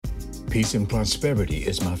Peace and prosperity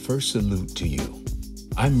is my first salute to you.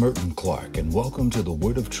 I'm Merton Clark, and welcome to the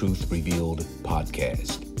Word of Truth Revealed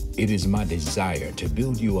podcast. It is my desire to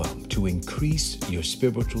build you up, to increase your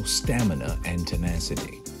spiritual stamina and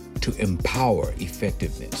tenacity, to empower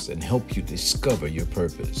effectiveness and help you discover your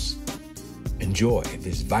purpose. Enjoy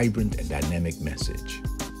this vibrant and dynamic message.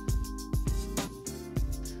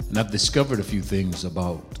 And I've discovered a few things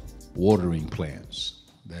about watering plants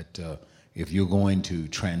that if you're going to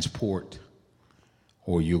transport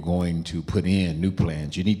or you're going to put in new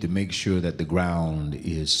plants, you need to make sure that the ground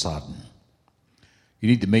is sodden. You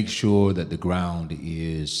need to make sure that the ground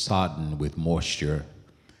is sodden with moisture.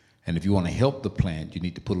 And if you want to help the plant, you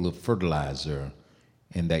need to put a little fertilizer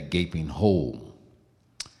in that gaping hole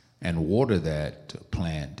and water that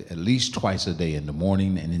plant at least twice a day, in the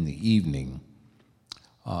morning and in the evening.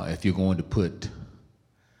 If you're going to put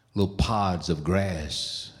little pods of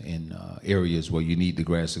grass in areas where you need the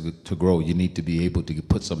grass to grow, you need to be able to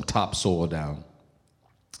put some topsoil down,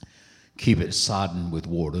 keep it sodden with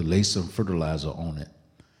water, lay some fertilizer on it,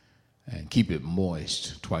 and keep it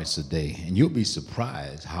moist twice a day. And you'll be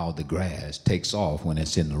surprised how the grass takes off when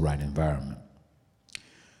it's in the right environment.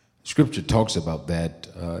 Scripture talks about that.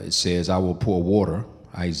 It says, I will pour water,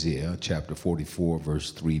 Isaiah chapter 44,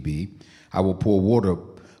 verse 3b. I will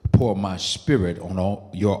pour my spirit on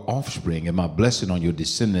all your offspring and my blessing on your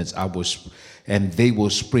descendants. And they will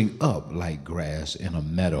spring up like grass in a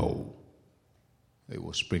meadow. They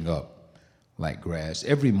will spring up like grass.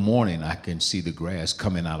 Every morning I can see the grass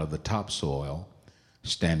coming out of the topsoil,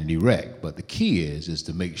 standing erect. But the key is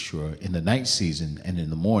to make sure in the night season and in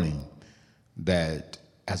the morning that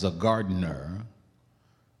as a gardener,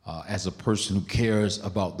 as a person who cares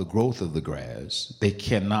about the growth of the grass, they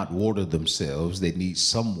cannot water themselves. They need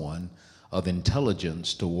someone of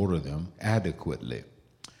intelligence to water them adequately.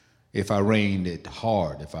 If I rain it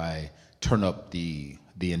hard, if I turn up the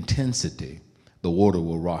intensity, the water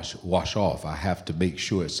will wash off. I have to make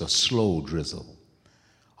sure it's a slow drizzle,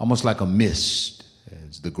 almost like a mist.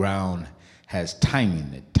 As the ground has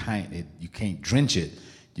timing, you can't drench it.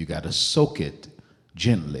 You got to soak it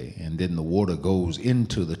gently, and then the water goes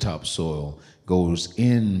into the topsoil, goes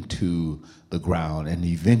into the ground, and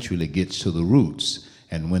eventually gets to the roots.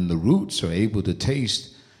 And when the roots are able to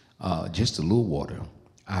taste just a little water,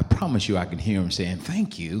 I promise you I can hear them saying,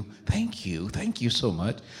 thank you so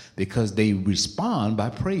much, because they respond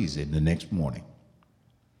by praising the next morning.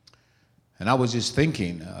 And I was just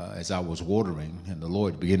thinking as I was watering, and the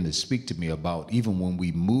Lord began to speak to me about even when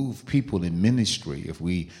we move people in ministry, if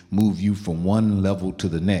we move you from one level to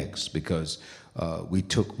the next, because we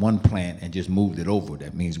took one plant and just moved it over.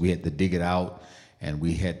 That means we had to dig it out and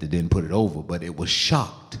we had to then put it over, but it was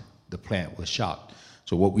shocked. The plant was shocked.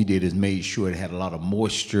 So what we did is made sure it had a lot of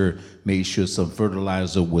moisture, made sure some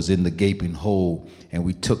fertilizer was in the gaping hole, and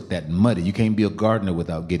we took that muddy. You can't be a gardener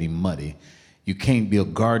without getting muddy. You can't be a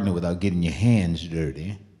gardener without getting your hands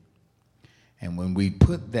dirty. And when we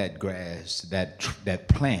put that grass, that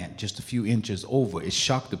plant, just a few inches over, it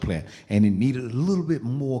shocked the plant, and it needed a little bit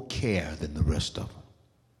more care than the rest of them.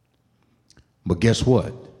 But guess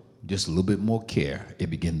what? Just a little bit more care,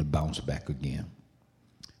 it began to bounce back again.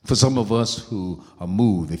 For some of us who are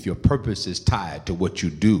moved, if your purpose is tied to what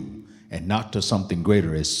you do and not to something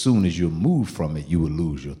greater, as soon as you're moved from it, you will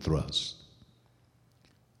lose your thrust.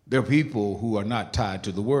 There are people who are not tied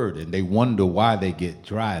to the word, and they wonder why they get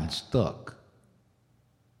dry and stuck.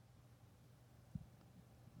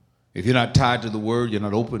 If you're not tied to the word, you're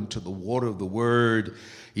not open to the water of the word,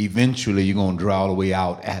 eventually you're going to dry all the way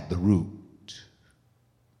out at the root.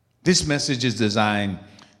 This message is designed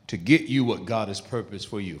to get you what God has purposed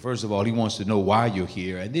for you. First of all, he wants to know why you're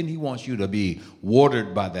here, and then he wants you to be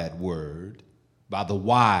watered by that word, by the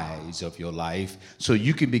whys of your life, so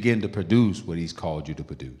you can begin to produce what he's called you to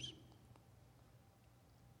produce.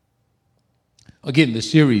 Again, the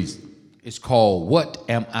series is called What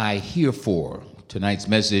Am I Here For? Tonight's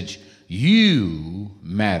message, you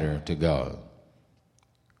matter to God.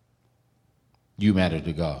 You matter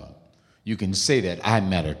to God. You can say that, I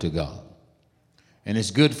matter to God. And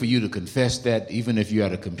it's good for you to confess that, even if you're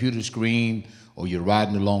at a computer screen or you're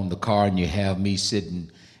riding along the car and you have me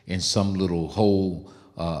sitting in some little hole,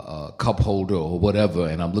 cup holder or whatever,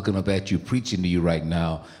 and I'm looking up at you preaching to you right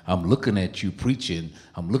now. I'm looking at you preaching.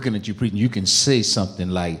 You can say something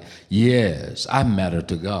like, yes, I matter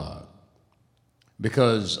to God.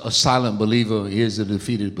 Because a silent believer is a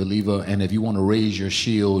defeated believer, and if you want to raise your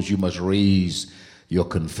shields, you must raise your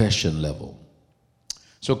confession level.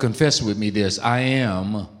 So confess with me this: I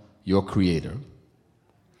am your creator.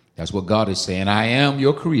 That's what God is saying. I am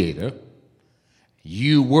your creator.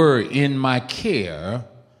 You were in my care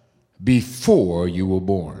before you were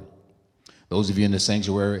born. Those of you in the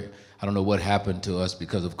sanctuary, I don't know what happened to us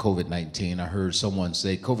because of COVID-19. I heard someone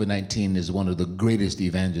say COVID-19 is one of the greatest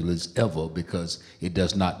evangelists ever because it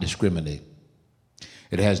does not discriminate.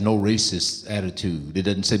 It has no racist attitude. It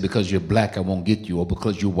doesn't say because you're black, I won't get you, or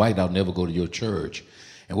because you're white, I'll never go to your church.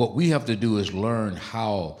 And what we have to do is learn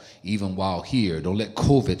how, even while here, don't let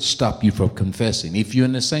COVID stop you from confessing. If you're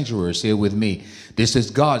in the sanctuary, say it with me. This is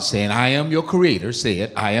God saying, I am your creator. Say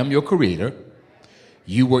it. I am your creator.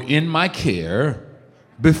 You were in my care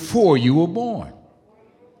before you were born.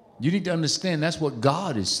 You need to understand that's what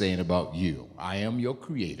God is saying about you. I am your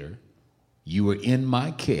creator. You were in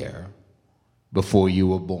my care before you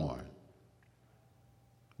were born.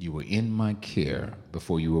 You were in my care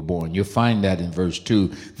before you were born. You'll find that in verse 2.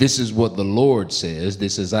 This is what the Lord says.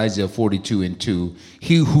 This is Isaiah 42:2.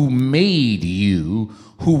 He who made you,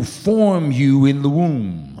 who formed you in the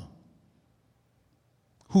womb.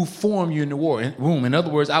 Who formed you in the womb. In other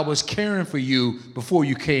words, I was caring for you before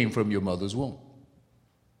you came from your mother's womb.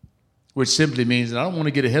 Which simply means, and I don't want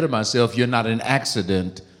to get ahead of myself, you're not an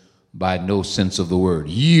accident by no sense of the word.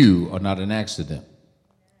 You are not an accident.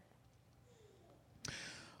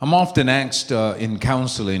 I'm often asked in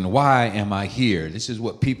counseling, why am I here? This is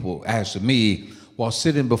what people ask me while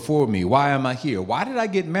sitting before me. Why am I here? Why did I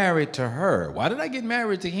get married to her? Why did I get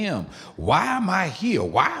married to him? Why am I here?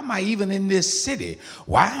 Why am I even in this city?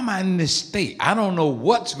 Why am I in this state? I don't know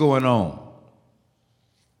what's going on.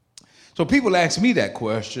 So people ask me that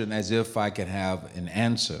question as if I can have an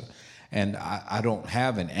answer. And I don't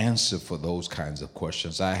have an answer for those kinds of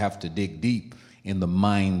questions. I have to dig deep in the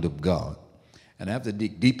mind of God. And I have to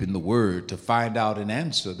dig deep in the Word to find out an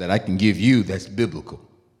answer that I can give you that's biblical.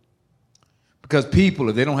 Because people,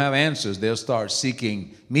 if they don't have answers, they'll start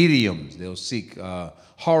seeking mediums. They'll seek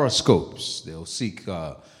horoscopes. They'll seek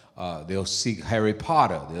Harry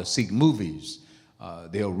Potter. They'll seek movies.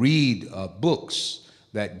 They'll read books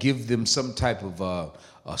that give them some type of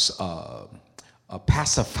a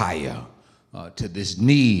pacifier to this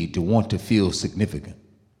need to want to feel significant.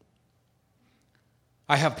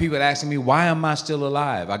 I have people asking me, why am I still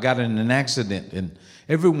alive? I got in an accident and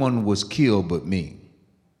everyone was killed but me.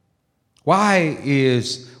 What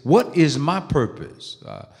is my purpose?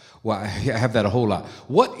 Well, I have that a whole lot.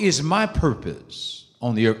 What is my purpose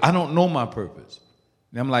on the earth? I don't know my purpose.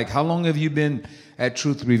 And I'm like, how long have you been at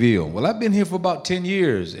Truth Revealed? Well, I've been here for about 10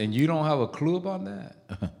 years and you don't have a clue about that?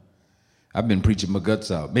 I've been preaching my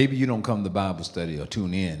guts out. Maybe you don't come to Bible study or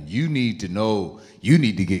tune in. You need to know, you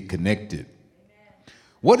need to get connected.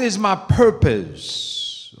 What is my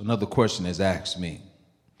purpose? Another question is asked me.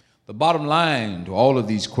 The bottom line to all of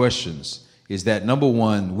these questions is that, number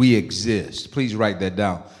one, we exist. Please write that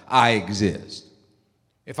down. I exist.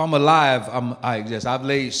 If I'm alive, I exist. I've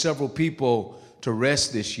laid several people to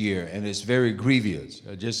rest this year, and it's very grievous.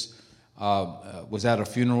 I just was at a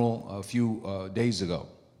funeral a few days ago.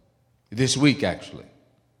 This week, actually.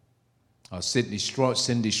 Cindy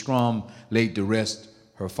Strom laid to rest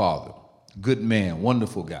her father. Good man,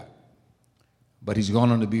 wonderful guy. But he's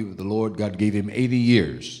gone on to be with the Lord. God gave him 80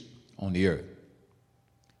 years on the earth.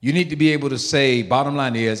 You need to be able to say, bottom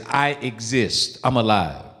line is, I exist. I'm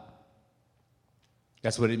alive.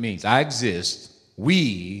 That's what it means. I exist.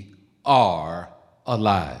 We are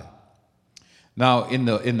alive. Now, in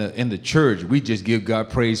the church, we just give God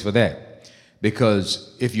praise for that.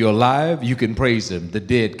 Because if you're alive, you can praise him. The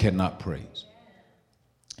dead cannot praise.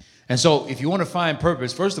 And so if you want to find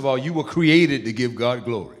purpose, first of all, you were created to give God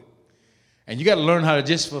glory. And you got to learn how to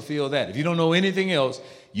just fulfill that. If you don't know anything else,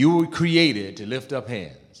 you were created to lift up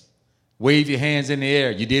hands. Wave your hands in the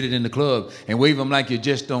air. You did it in the club and wave them like you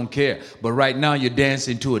just don't care. But right now you're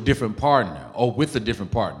dancing to a different partner or with a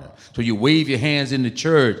different partner. So you wave your hands in the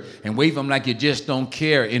church and wave them like you just don't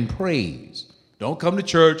care in praise. Don't come to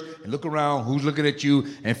church and look around who's looking at you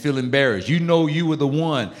and feel embarrassed. You know you were the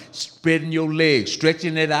one spreading your legs,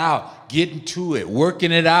 stretching it out, getting to it,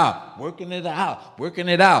 working it out, working it out, working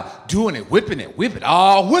it out, doing it, whip it, whip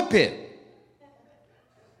it.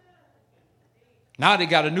 Now they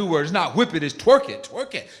got a new word. It's not whip it, it's twerk it,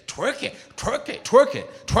 twerk it, twerk it, twerk it, twerk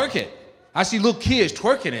it, twerk it. I see little kids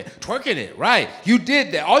twerking it, right? You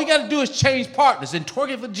did that. All you got to do is change partners and twerk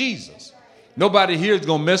it for Jesus. Nobody here is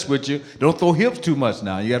going to mess with you. Don't throw hips too much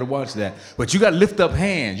now. You got to watch that. But you got to lift up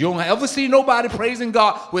hands. You don't ever see nobody praising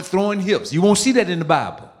God with throwing hips. You won't see that in the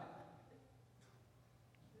Bible.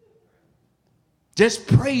 Just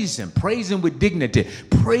praise him. Praise him with dignity.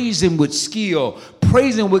 Praise him with skill.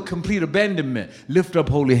 Praise him with complete abandonment. Lift up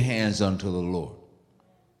holy hands unto the Lord.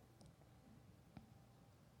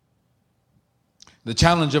 The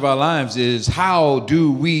challenge of our lives is, how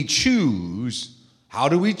do we choose How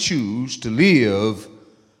do we choose to live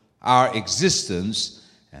our existence,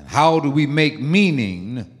 and how do we make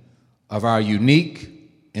meaning of our unique,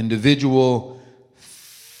 individual,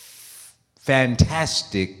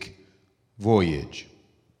 fantastic voyage?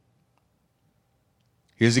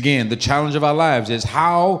 Here's again, the challenge of our lives is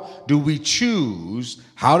how do we choose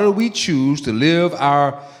to live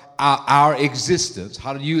our existence?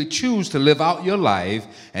 How do you choose to live out your life?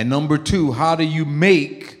 And number two, how do you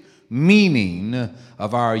make meaning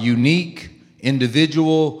of our unique,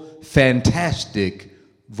 individual, fantastic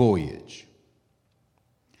voyage?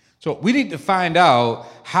 So we need to find out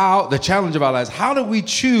how, the challenge of our lives, how do we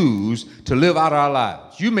choose to live out our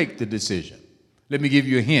lives? You make the decision. Let me give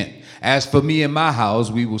you a hint. As for me and my house,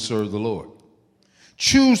 we will serve the Lord.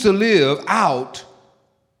 Choose to live out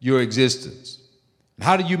your existence.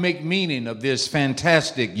 How do you make meaning of this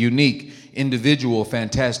fantastic, unique, individual,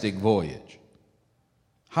 fantastic voyage?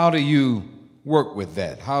 How do you work with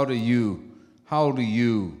that? How do you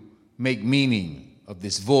make meaning of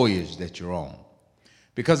this voyage that you're on?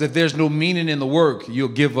 Because if there's no meaning in the work, you'll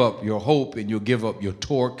give up your hope and you'll give up your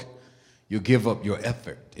torque. You'll give up your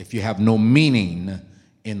effort if you have no meaning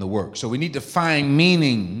in the work. So we need to find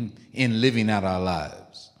meaning in living out our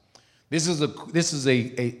lives. This is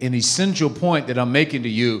an essential point that I'm making to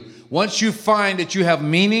you. Once you find that you have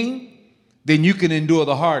meaning, then you can endure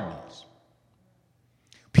the hardness.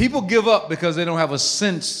 People give up because they don't have a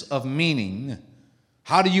sense of meaning.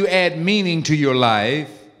 How do you add meaning to your life,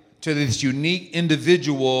 to this unique,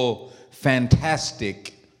 individual,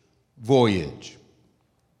 fantastic voyage?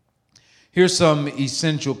 Here's some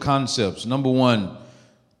essential concepts. Number one,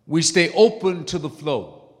 we stay open to the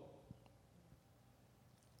flow.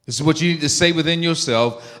 This is what you need to say within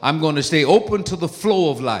yourself. I'm going to stay open to the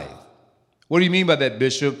flow of life. What do you mean by that,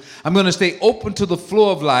 Bishop? I'm going to stay open to the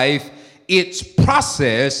flow of life, its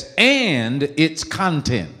process, and its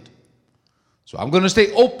content. So I'm going to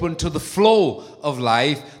stay open to the flow of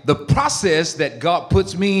life, the process that God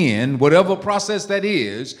puts me in, whatever process that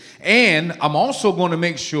is. And I'm also going to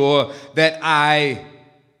make sure that I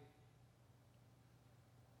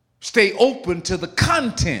stay open to the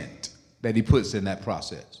content that he puts in that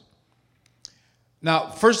process.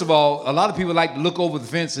 Now, first of all, a lot of people like to look over the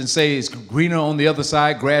fence and say it's greener on the other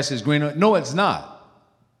side, grass is greener. No, it's not.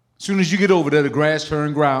 As soon as you get over there, the grass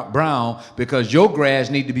turns brown because your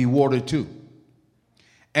grass needs to be watered too.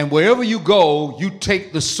 And wherever you go, you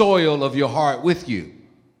take the soil of your heart with you.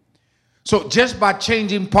 So just by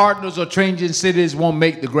changing partners or changing cities won't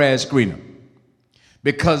make the grass greener.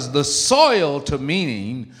 Because the soil to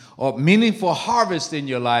meaning or meaningful harvest in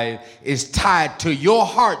your life is tied to your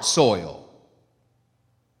heart soil.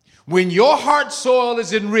 When your heart soil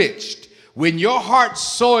is enriched, when your heart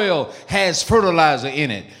soil has fertilizer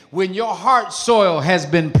in it, when your heart soil has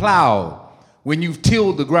been plowed, when you've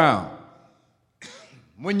tilled the ground,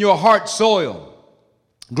 when your heart soil,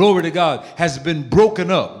 glory to God, has been broken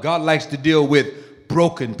up. God likes to deal with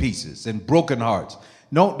broken pieces and broken hearts.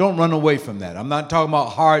 Don't run away from that. I'm not talking about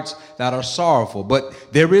hearts that are sorrowful, but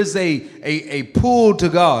there is a pull to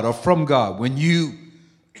God or from God when you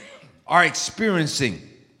are experiencing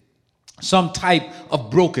some type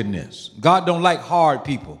of brokenness. God don't like hard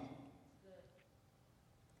people.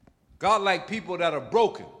 God like people that are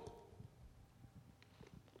broken.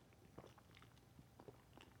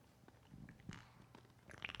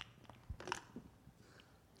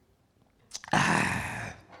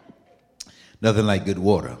 Nothing like good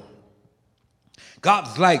water.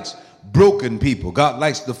 God likes broken people. God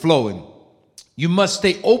likes the flow. And you must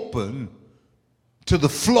stay open to the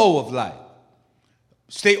flow of life.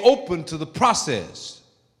 Stay open to the process.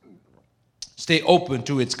 Stay open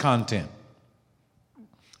to its content.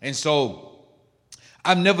 And so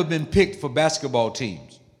I've never been picked for basketball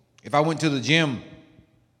teams. If I went to the gym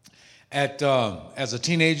as a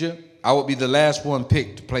teenager, I would be the last one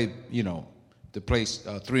picked to play,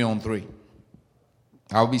 3-on-3.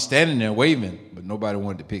 I would be standing there waving, but nobody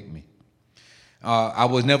wanted to pick me. I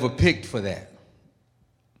was never picked for that.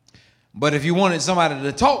 But if you wanted somebody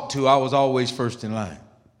to talk to, I was always first in line.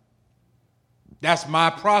 That's my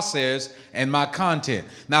process and my content.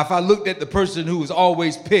 Now, if I looked at the person who was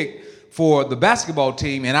always picked for the basketball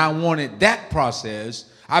team and I wanted that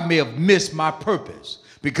process, I may have missed my purpose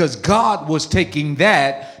because God was taking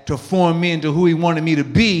that to form me into who he wanted me to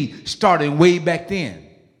be starting way back then.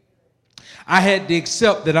 I had to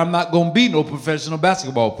accept that I'm not going to be no professional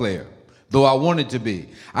basketball player, though I wanted to be.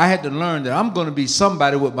 I had to learn that I'm going to be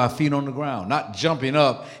somebody with my feet on the ground, not jumping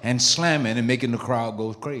up and slamming and making the crowd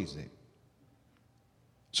go crazy.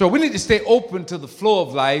 So we need to stay open to the flow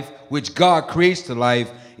of life, which God creates to life,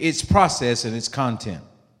 its process and its content.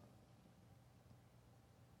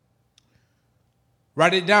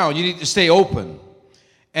 Write it down. You need to stay open.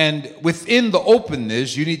 And within the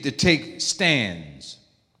openness, you need to take stands.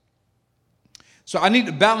 So I need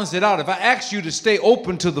to balance it out. If I ask you to stay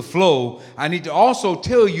open to the flow, I need to also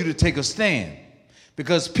tell you to take a stand.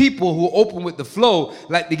 Because people who open with the flow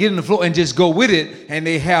like to get in the flow and just go with it, and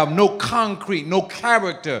they have no concrete, no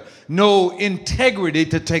character, no integrity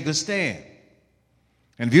to take a stand.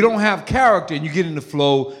 And if you don't have character and you get in the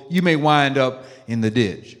flow, you may wind up in the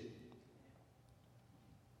ditch.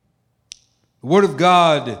 The Word of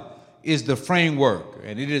God is the framework,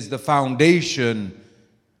 and it is the foundation,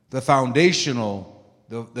 the foundational,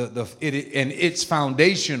 and its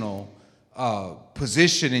foundational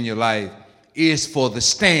position in your life is for the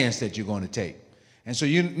stance that you're going to take. And so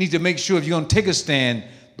you need to make sure if you're going to take a stand,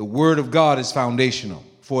 the Word of God is foundational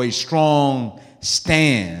for a strong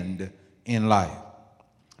stand in life.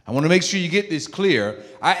 I want to make sure you get this clear.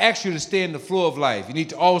 I ask you to stay in the flow of life. You need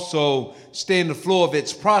to also stay in the flow of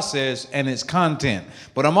its process and its content.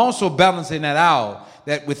 But I'm also balancing that out,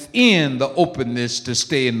 that within the openness to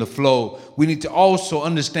stay in the flow, we need to also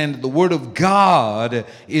understand that the Word of God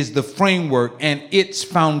is the framework, and it's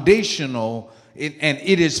foundational, and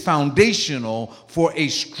it is foundational for a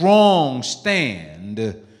strong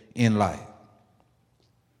stand in life.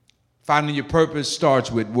 Finding your purpose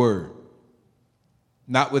starts with Word.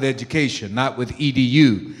 Not with education, not with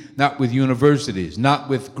EDU, not with universities, not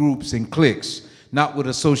with groups and cliques, not with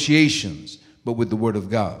associations, but with the Word of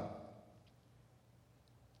God.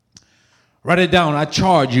 Write it down. I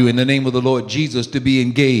charge you in the name of the Lord Jesus to be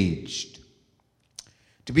engaged.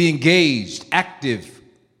 To be engaged, active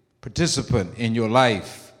participant in your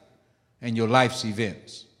life and your life's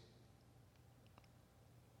events.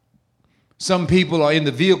 Some people are in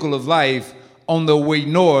the vehicle of life on their way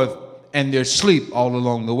north, and they're asleep all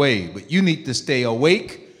along the way. But you need to stay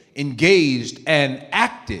awake, engaged, and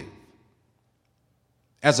active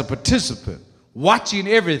as a participant, watching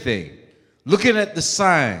everything, looking at the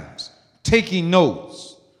signs, taking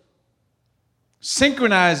notes,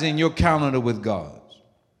 synchronizing your calendar with God's.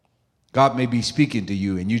 God may be speaking to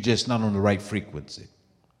you, and you're just not on the right frequency.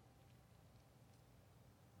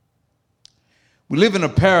 We live in a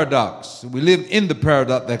paradox. We live in the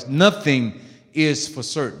paradox that nothing is for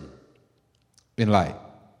certain. In life,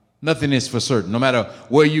 nothing is for certain. No matter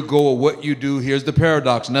where you go or what you do, here's the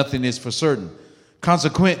paradox: nothing is for certain.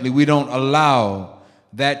 Consequently, we don't allow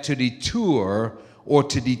that to deter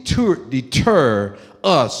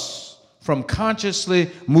us from consciously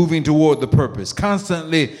moving toward the purpose,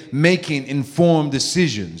 constantly making informed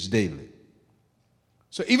decisions daily.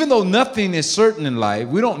 So even though nothing is certain in life,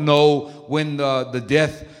 we don't know when the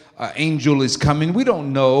death angel is coming. We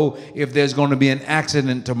don't know if there's going to be an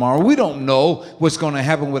accident tomorrow. We don't know what's going to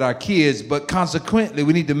happen with our kids, but consequently,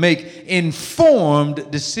 we need to make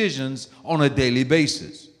informed decisions on a daily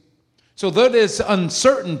basis. So though there's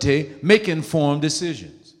uncertainty, make informed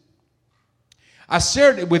decisions. I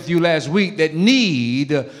shared it with you last week that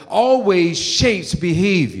need always shapes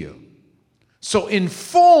behavior. So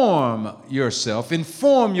inform yourself,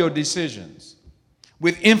 inform your decisions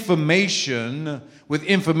with information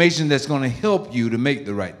that's going to help you to make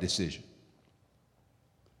the right decision.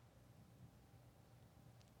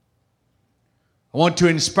 I want to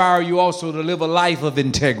inspire you also to live a life of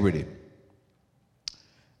integrity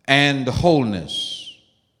and wholeness.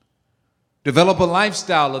 Develop a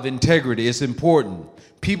lifestyle of integrity. It's important.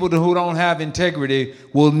 People who don't have integrity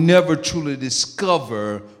will never truly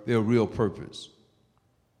discover their real purpose.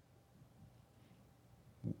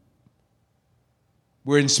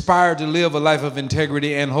 We're inspired to live a life of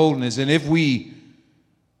integrity and wholeness. And if we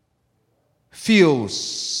feel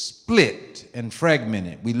split and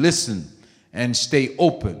fragmented, we listen and stay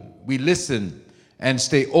open. We listen and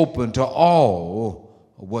stay open to all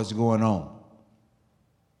of what's going on.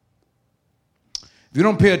 If you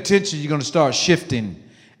don't pay attention, you're going to start shifting.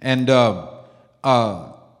 And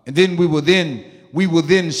then we will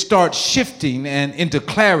then start shifting and into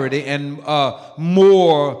clarity and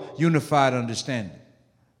more unified understanding.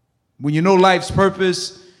 When you know life's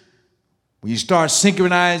purpose, when you start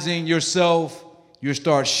synchronizing yourself, you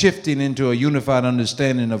start shifting into a unified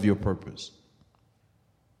understanding of your purpose.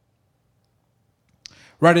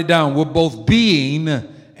 Write it down. We're both being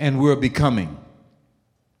and we're becoming.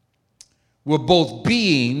 We're both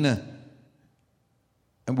being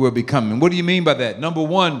and we're becoming. What do you mean by that? Number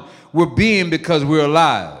one, we're being because we're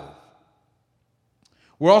alive.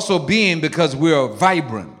 We're also being because we're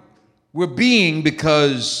vibrant. We're being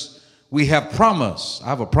because we have promise. I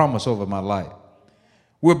have a promise over my life.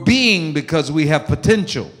 We're being because we have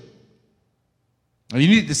potential. And you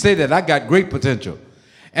need to say that. I got great potential.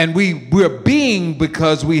 And we're being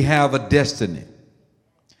because we have a destiny.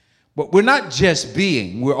 But we're not just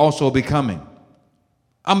being, we're also becoming.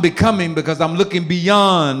 I'm becoming because I'm looking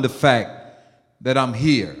beyond the fact that I'm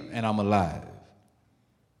here and I'm alive.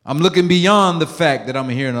 I'm looking beyond the fact that I'm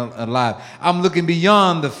here and alive. I'm looking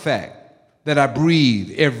beyond the fact that I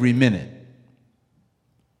breathe every minute.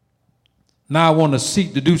 Now I want to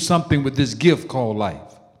seek to do something with this gift called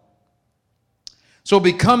life. So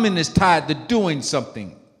becoming is tied to doing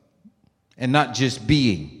something and not just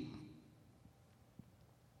being.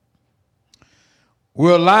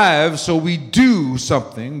 We're alive, so we do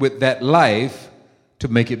something with that life to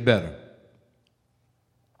make it better.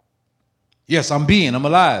 Yes, I'm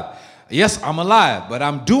alive. Yes, I'm alive, but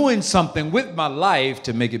I'm doing something with my life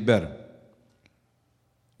to make it better.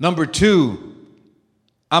 Number two,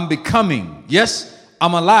 I'm becoming. Yes,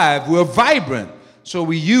 I'm alive. We're vibrant, so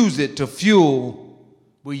we use it to fuel.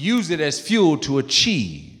 We use it as fuel to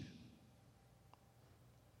achieve.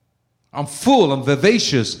 I'm full, I'm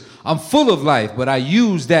vivacious, I'm full of life, but I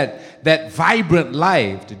use that vibrant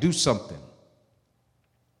life to do something.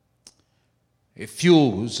 It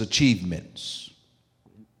fuels achievements.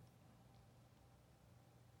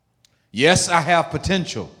 Yes, I have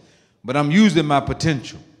potential, but I'm using my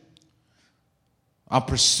potential. I'm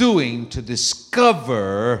pursuing to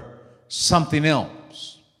discover something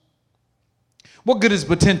else. What good is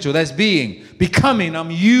potential? That's being. Becoming,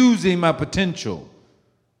 I'm using my potential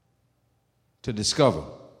to discover,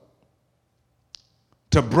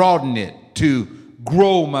 to broaden it, to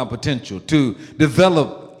grow my potential, to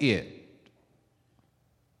develop it.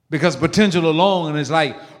 Because potential alone is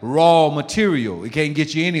like raw material. It can't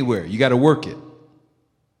get you anywhere. You got to work it.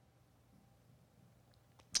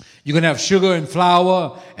 You can have sugar and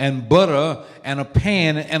flour and butter and a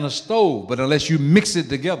pan and a stove, but unless you mix it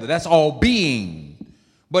together, that's all being.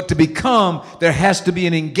 But to become, there has to be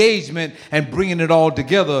an engagement and bringing it all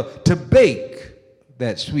together to bake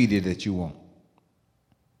that sweetie that you want.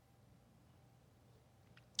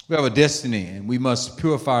 We have a destiny, and we must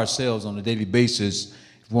purify ourselves on a daily basis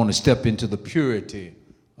if we want to step into the purity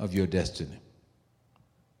of your destiny.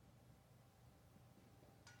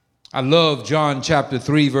 I love John chapter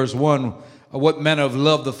 3, verse 1, what manner of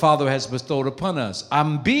love the Father has bestowed upon us.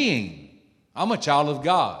 I'm a child of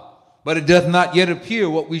God, but it doth not yet appear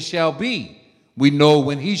what we shall be. We know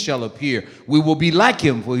when he shall appear, we will be like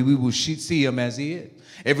him, for we will see him as he is.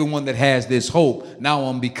 Everyone that has this hope, now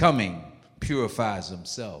on becoming, purifies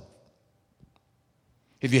himself.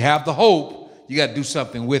 If you have the hope, you got to do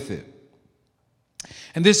something with it.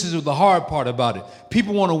 And this is the hard part about it.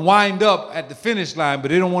 People want to wind up at the finish line, but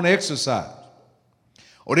they don't want to exercise.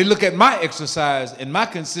 Or they look at my exercise and my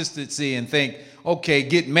consistency and think, okay,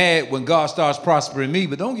 get mad when God starts prospering me,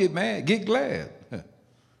 but don't get mad, get glad.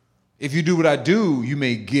 If you do what I do, you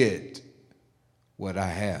may get what I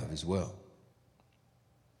have as well.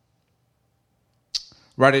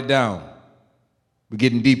 Write it down. We're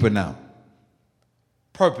getting deeper now.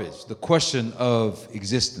 Purpose, the question of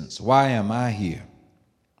existence. Why am I here?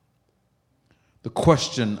 The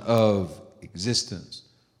question of existence.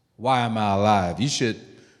 Why am I alive? You should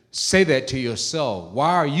say that to yourself.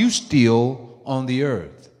 Why are you still on the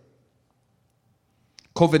earth?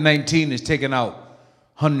 COVID-19 has taken out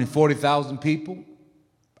 140,000 people.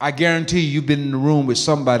 I guarantee you've been in the room with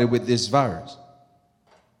somebody with this virus.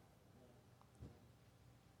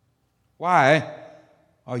 Why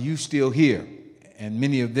are you still here? And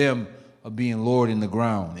many of them are being lowered in the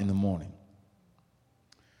ground in the morning.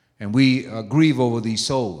 And we grieve over these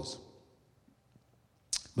souls.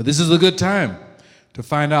 But this is a good time to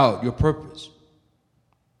find out your purpose.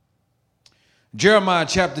 Jeremiah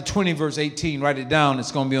chapter 20, verse 18. Write it down.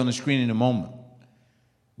 It's going to be on the screen in a moment.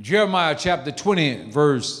 Jeremiah chapter 20,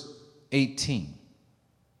 verse 18.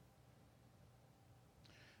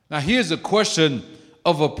 Now here's a question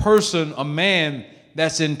of a person, a man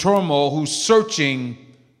that's in turmoil, who's searching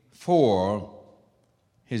for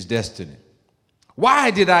his destiny.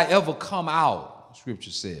 Why did I ever come out,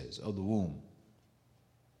 Scripture says, of the womb?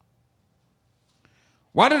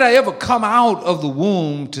 Why did I ever come out of the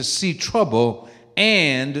womb to see trouble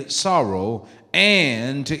and sorrow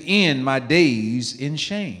and to end my days in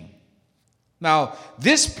shame? Now,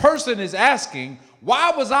 this person is asking,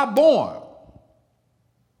 why was I born?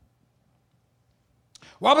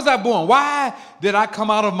 Why was I born? Why did I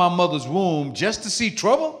come out of my mother's womb just to see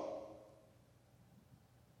trouble?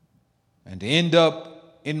 And to end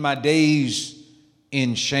up in my days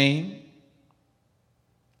in shame?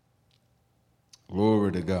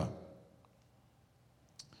 Glory to God.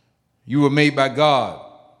 You were made by God.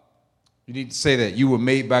 You need to say that. You were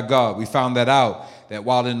made by God. We found that out, that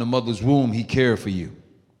while in the mother's womb, he cared for you.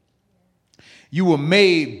 You were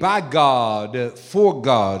made by God for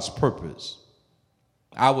God's purpose.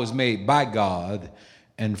 I was made by God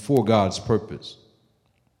and for God's purpose.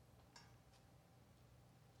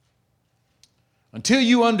 Until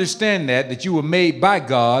you understand that you were made by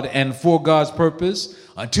God and for God's purpose,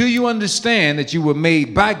 until you understand that you were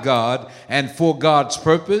made by God and for God's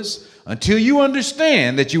purpose, until you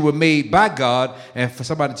understand that you were made by God, and for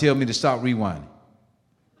somebody to tell me to stop rewinding.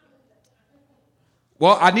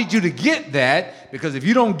 Well, I need you to get that, because if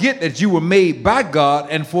you don't get that you were made by God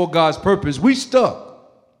and for God's purpose, we stuck.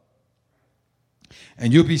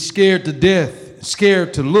 And you'll be scared to death,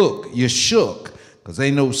 scared to look. You're shook, because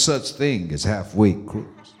ain't no such thing as halfway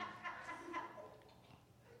crooks.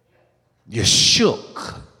 You're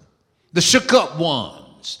shook. The shook up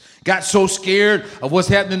ones got so scared of what's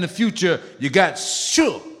happening in the future, you got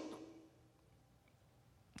shook.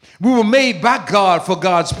 We were made by God for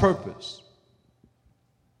God's purpose.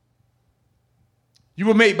 You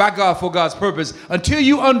were made by God for God's purpose. Until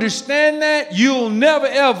you understand that,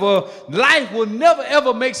 life will never,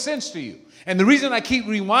 ever make sense to you. And the reason I keep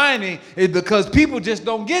rewinding is because people just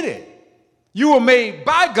don't get it. You were made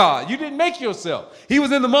by God. You didn't make yourself. He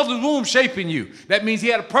was in the mother's womb shaping you. That means he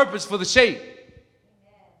had a purpose for the shape.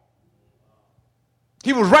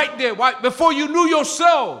 He was right there right before you knew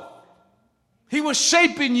yourself. He was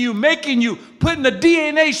shaping you, making you, putting a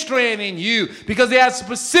DNA strand in you because he has a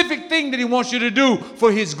specific thing that he wants you to do for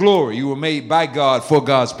his glory. You were made by God for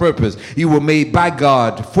God's purpose. You were made by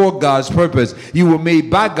God for God's purpose. You were made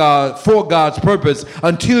by God for God's purpose.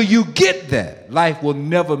 Until you get that, life will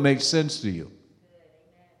never make sense to you.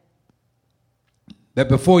 That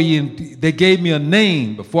they gave me a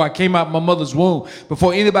name before I came out of my mother's womb,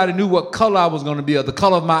 before anybody knew what color I was going to be or the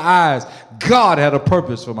color of my eyes, God had a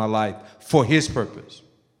purpose for my life, for his purpose.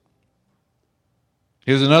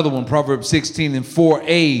 Here's another one, Proverbs 16 and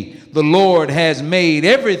 4a. The Lord has made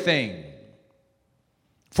everything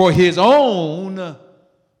for his own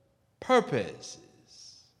purposes.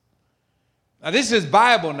 Now, this is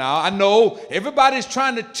Bible now. I know everybody's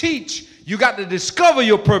trying to teach. You got to discover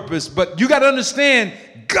your purpose, but you got to understand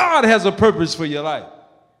God has a purpose for your life.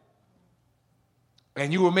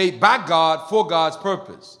 And you were made by God for God's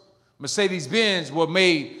purpose. Mercedes-Benz were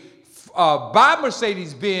made by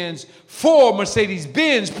Mercedes-Benz for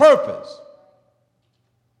Mercedes-Benz purpose.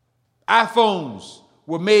 iPhones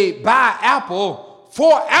were made by Apple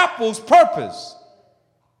for Apple's purpose.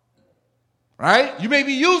 Right? You may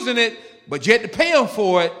be using it, but you had to pay them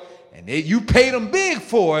for it, and you paid them big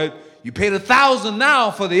for it. You paid $1,000 now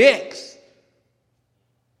for the X.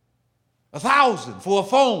 $1,000 for a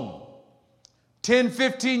phone. 10,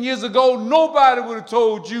 15 years ago, nobody would have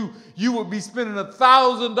told you you would be spending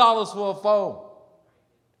 $1,000 for a phone.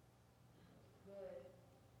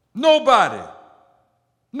 Nobody.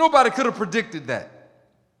 Nobody could have predicted that.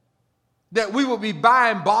 That we would be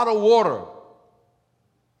buying bottled water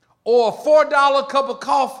or a $4 cup of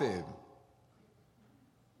coffee.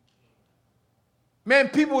 Man,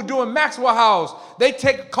 people were doing Maxwell House. They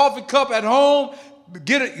take a coffee cup at home,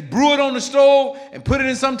 brew it on the stove, and put it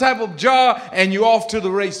in some type of jar, and you're off to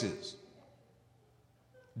the races.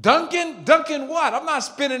 Dunkin' what? I'm not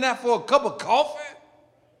spending that for a cup of coffee.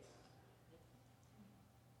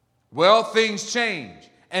 Well, things change.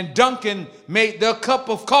 And Dunkin' made their cup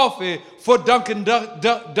of coffee for Dunkin'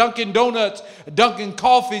 Donuts, Dunkin'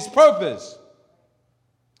 Coffee's purpose.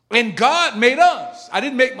 And God made us. I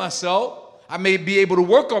didn't make myself. I may be able to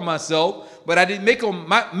work on myself, but I didn't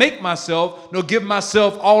make myself, nor give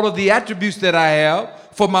myself all of the attributes that I have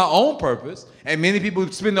for my own purpose. And many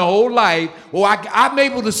people spend their whole life, I'm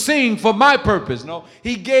able to sing for my purpose. No,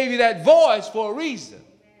 he gave you that voice for a reason.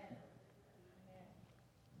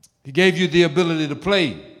 He gave you the ability to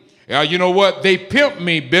play. Yeah, you know what? They pimped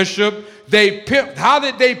me, Bishop. How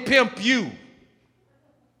did they pimp you?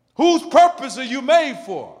 Whose purpose are you made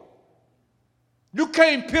for? You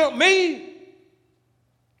can't pimp me.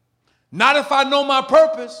 Not if I know my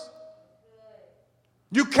purpose.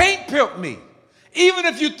 You can't pimp me. Even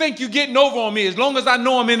if you think you're getting over on me, as long as I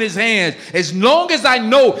know I'm in his hands, as long as I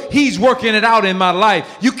know he's working it out in my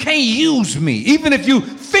life, you can't use me. Even if you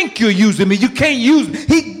think you're using me, you can't use me.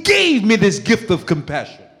 He gave me this gift of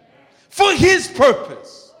compassion for his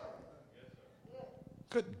purpose.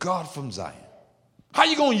 Good God from Zion. How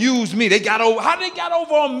you going to use me? How they got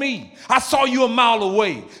over on me? I saw you a mile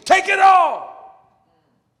away. Take it all.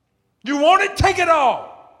 You want it? Take it all.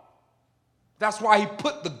 That's why he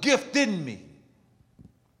put the gift in me.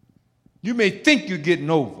 You may think you're getting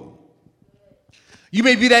over. You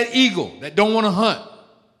may be that eagle that don't want to hunt.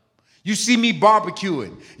 You see me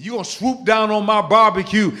barbecuing. You're going to swoop down on my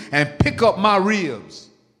barbecue and pick up my ribs.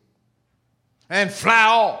 and fly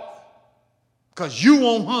off because you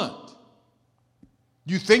won't hunt.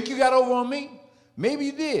 You think you got over on me? Maybe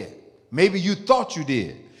you did. Maybe you thought you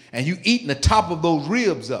did. And you eating the top of those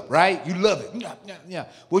ribs up, right? You love it. Yeah.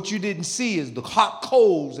 What you didn't see is the hot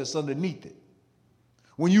coals that's underneath it.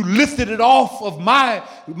 When you lifted it off of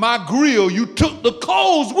my grill, you took the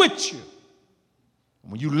coals with you.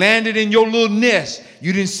 When you landed in your little nest,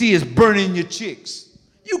 you didn't see it's burning your chicks.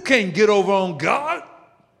 You can't get over on God.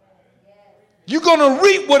 You're going to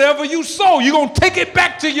reap whatever you sow. You're going to take it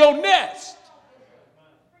back to your nest.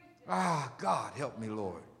 God, help me,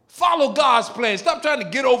 Lord. Follow God's plan. Stop trying to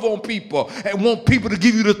get over on people and want people to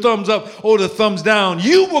give you the thumbs up or the thumbs down.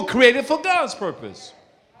 You were created for God's purpose.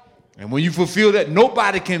 And when you fulfill that,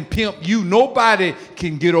 nobody can pimp you. Nobody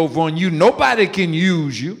can get over on you. Nobody can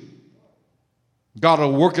use you. God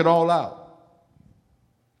will work it all out.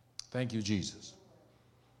 Thank you, Jesus.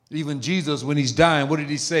 Even Jesus, when he's dying, what did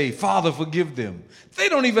he say? Father, forgive them. They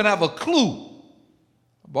don't even have a clue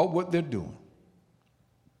about what they're doing.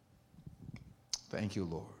 Thank you,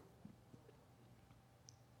 Lord.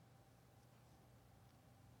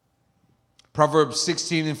 Proverbs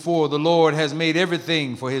 16:4, the Lord has made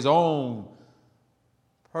everything for his own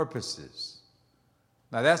purposes.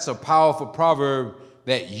 Now that's a powerful proverb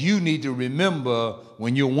that you need to remember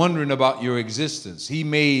when you're wondering about your existence. He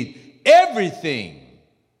made everything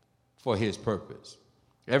for his purpose.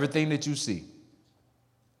 Everything that you see.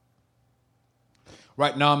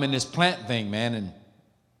 Right now I'm in this plant thing, man, and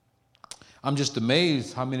I'm just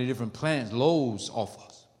amazed how many different plants Lowe's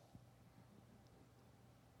offers.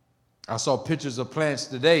 I saw pictures of plants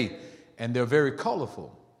today, and they're very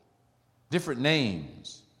colorful. Different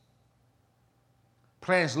names.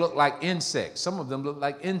 Plants look like insects. Some of them look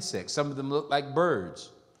like insects. Some of them look like birds.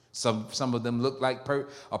 Some of them look like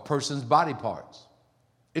a person's body parts.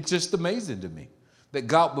 It's just amazing to me that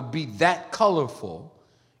God would be that colorful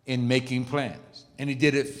in making plants. And he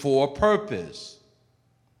did it for a purpose.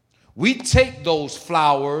 We take those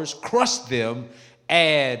flowers, crush them,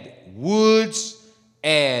 add woods,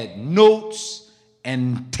 add notes,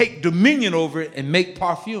 and take dominion over it and make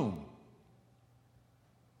perfume.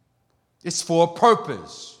 It's for a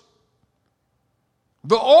purpose.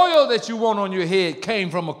 The oil that you want on your head came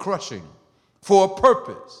from a crushing for a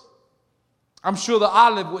purpose. I'm sure the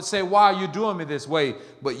olive would say, why are you doing me this way?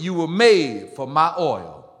 But you were made for my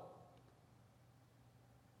oil.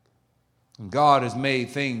 And God has made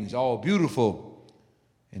things all beautiful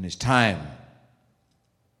in his time.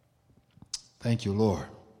 Thank you, Lord.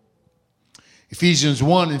 Ephesians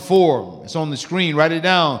 1:4, it's on the screen, write it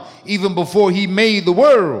down. Even before he made the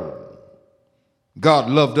world, God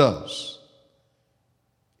loved us.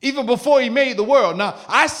 Even before he made the world. Now,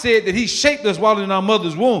 I said that he shaped us while in our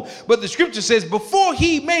mother's womb, but the scripture says before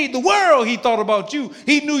he made the world, he thought about you.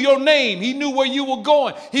 He knew your name. He knew where you were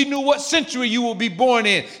going. He knew what century you would be born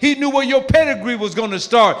in. He knew where your pedigree was going to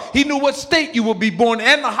start. He knew what state you would be born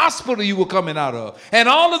and the hospital you were coming out of. And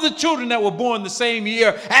all of the children that were born the same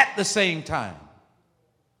year at the same time.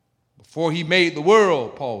 Before he made the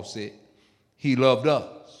world, Paul said, he loved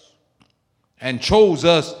us and chose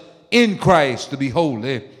us in Christ to be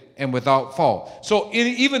holy and without fault. So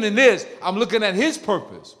even in this, I'm looking at his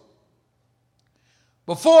purpose.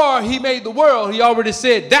 Before he made the world, he already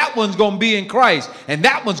said that one's going to be in Christ, and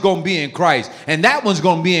that one's going to be in Christ, and that one's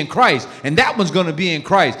going to be in Christ, and that one's going to be in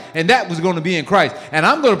Christ, and that one's going to be in Christ. And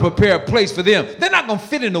I'm going to prepare a place for them. They're not going to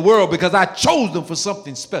fit in the world because I chose them for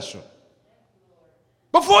something special.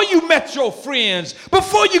 Before you met your friends,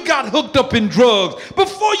 before you got hooked up in drugs,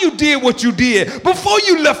 before you did what you did, before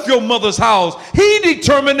you left your mother's house, he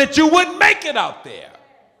determined that you wouldn't make it out there.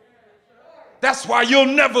 That's why you'll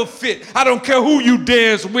never fit. I don't care who you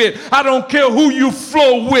dance with. I don't care who you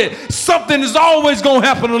flow with. Something is always going to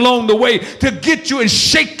happen along the way to get you and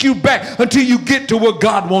shake you back until you get to where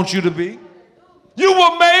God wants you to be. You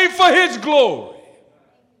were made for his glory.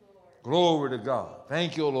 Glory to God.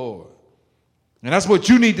 Thank you, Lord. And that's what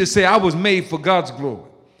you need to say. I was made for God's glory.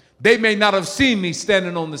 They may not have seen me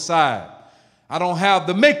standing on the side. I don't have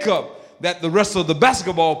the makeup that the rest of the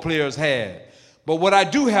basketball players had. But what I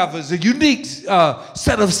do have is a unique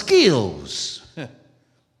set of skills.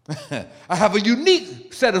 I have a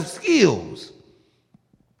unique set of skills.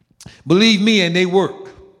 Believe me, and they work.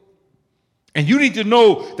 And you need to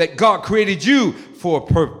know that God created you for a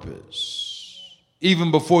purpose. Even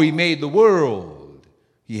before he made the world,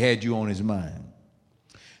 he had you on his mind.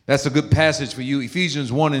 That's a good passage for you,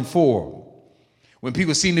 Ephesians 1:4. When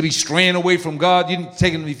people seem to be straying away from God, you need to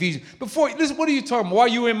take them to Ephesians. Listen, what are you talking about? While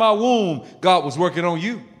you were in my womb, God was working on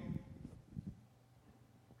you.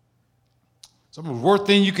 Some of the worst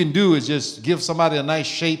thing you can do is just give somebody a nice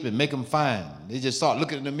shape and make them fine. They just start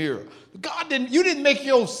looking in the mirror. You didn't make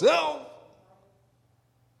yourself.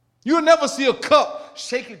 You'll never see a cup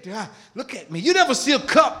shake it down. Look at me. You never see a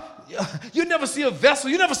cup. You never see a vessel.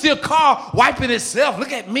 You never see a car wiping itself.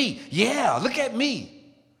 Look at me. Yeah, look at me.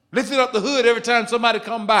 Lifting up the hood every time somebody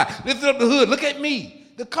come by. Lifting up the hood. Look at me.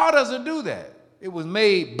 The car doesn't do that. It was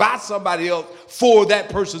made by somebody else for that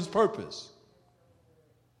person's purpose.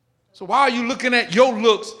 So why are you looking at your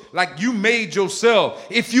looks like you made yourself?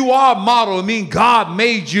 If you are a model, I mean God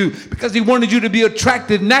made you because he wanted you to be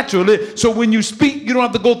attractive naturally. So when you speak, you don't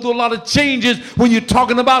have to go through a lot of changes when you're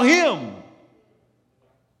talking about him.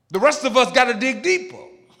 The rest of us got to dig deeper.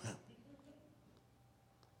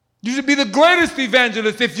 You should be the greatest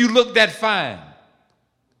evangelist if you look that fine.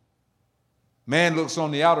 Man looks on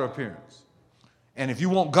the outer appearance. And if you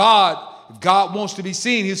want God, if God wants to be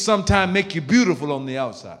seen, he'll sometime make you beautiful on the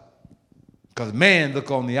outside. Because man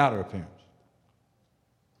look on the outer appearance.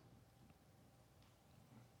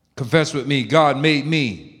 Confess with me, God made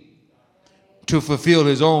me to fulfill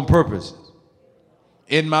his own purposes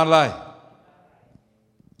in my life.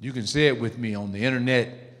 You can say it with me on the internet.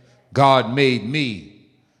 God made me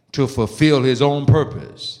to fulfill his own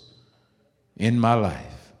purpose in my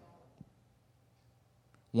life.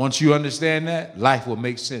 Once you understand that, life will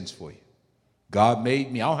make sense for you. God made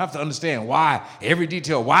me. I don't have to understand why, every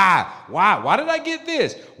detail. Why? Why did I get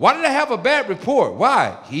this? Why did I have a bad report?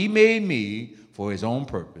 Why? He made me for his own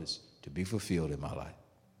purpose to be fulfilled in my life.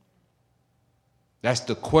 That's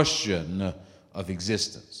the question of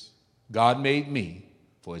existence. God made me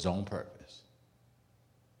for his own purpose.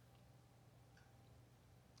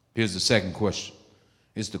 Here's the second question.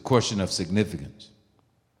 It's the question of significance.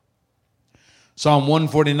 Psalm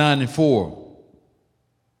 149:4.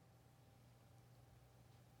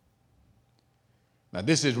 Now,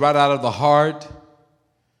 this is right out of the heart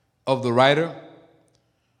of the writer.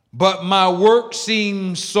 But my work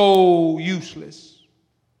seems so useless.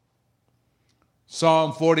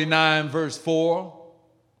 Psalm 49, verse 4.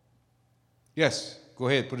 Yes, go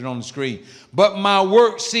ahead, put it on the screen. But my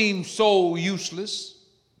work seems so useless.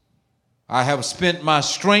 I have spent my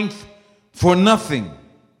strength for nothing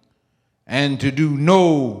and to do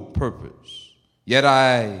no purpose. Yet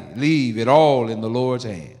I leave it all in the Lord's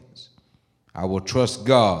hands. I will trust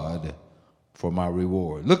God for my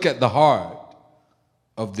reward. Look at the heart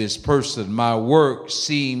of this person. My work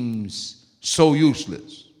seems so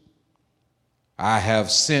useless. I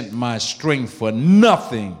have sent my strength for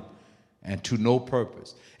nothing and to no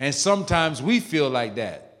purpose. And sometimes we feel like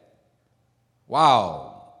that.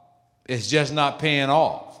 Wow, it's just not paying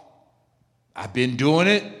off. I've been doing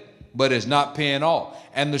it, but it's not paying off.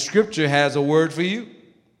 And the scripture has a word for you.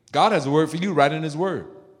 God has a word for you right in his word.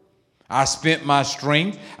 I spent my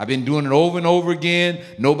strength. I've been doing it over and over again.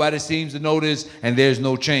 Nobody seems to notice, and there's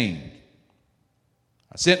no change.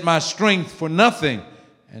 I sent my strength for nothing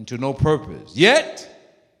and to no purpose. Yet,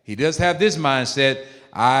 he does have this mindset,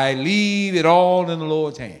 I leave it all in the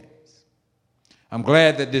Lord's hands. I'm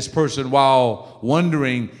glad that this person, while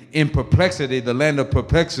wandering in perplexity, the land of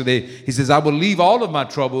perplexity, he says, I will leave all of my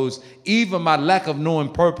troubles, even my lack of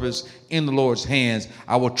knowing purpose, in the Lord's hands.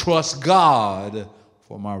 I will trust God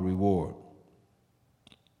for my reward.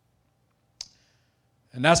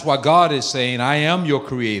 And that's why God is saying, I am your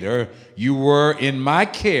creator. You were in my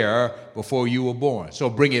care before you were born. So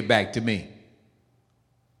bring it back to me.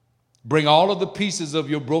 Bring all of the pieces of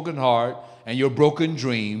your broken heart and your broken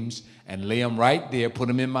dreams and lay them right there, put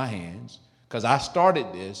them in my hands, because I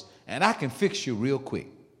started this and I can fix you real quick.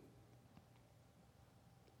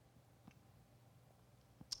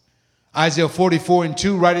 Isaiah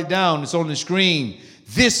 44:2, write it down. It's on the screen.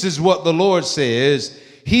 This is what the Lord says.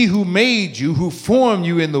 He who made you, who formed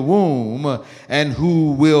you in the womb, and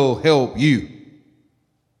who will help you.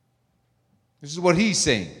 This is what he's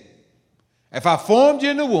saying. If I formed you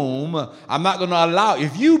in the womb, I'm not going to allow,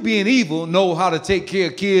 if you being evil know how to take care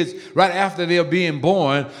of kids right after they're being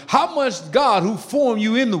born, how much God who formed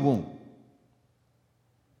you in the womb?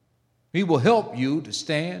 He will help you to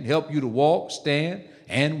stand, help you to walk, stand,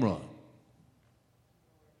 and run.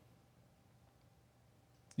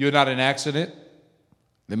 You're not an accident.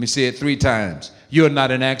 Let me say it 3 times. You're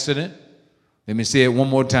not an accident. Let me say it one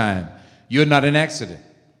more time. You're not an accident.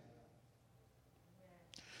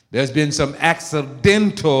 There's been some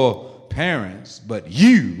accidental parents, but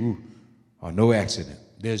you are no accident.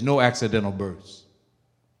 There's no accidental births.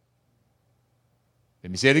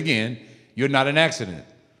 Let me say it again. You're not an accident.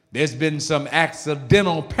 There's been some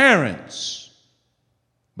accidental parents,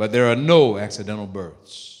 but there are no accidental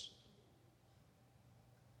births.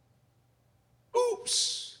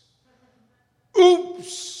 Oops.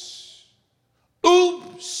 Oops.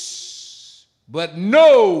 Oops. But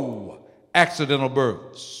no accidental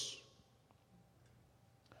births.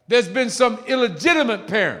 There's been some illegitimate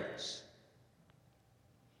parents,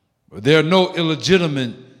 but there are no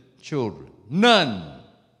illegitimate children. None.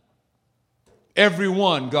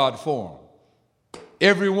 Everyone God formed.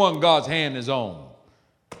 Everyone God's hand is on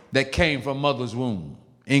that came from mother's womb,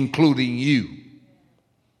 including you.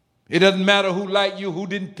 It doesn't matter who liked you, who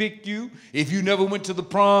didn't pick you. If you never went to the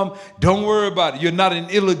prom, don't worry about it. You're not an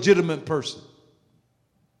illegitimate person.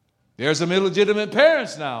 There are some illegitimate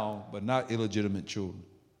parents now, but not illegitimate children.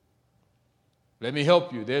 Let me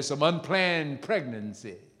help you. There's some unplanned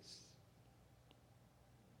pregnancies.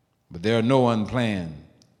 But there are no unplanned.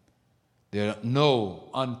 There are no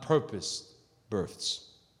unpurposed births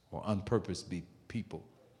or unpurposed people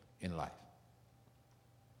in life.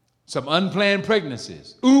 Some unplanned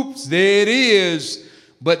pregnancies. Oops, there it is,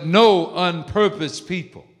 but no unpurposed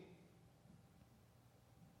people.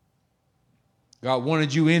 God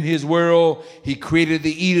wanted you in his world. He created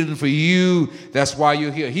the Eden for you. That's why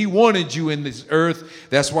you're here. He wanted you in this earth.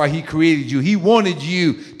 That's why he created you. He wanted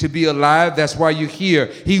you to be alive. That's why you're here.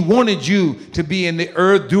 He wanted you to be in the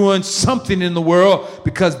earth doing something in the world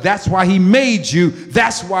because that's why he made you.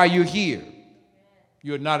 That's why you're here.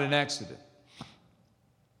 You're not an accident.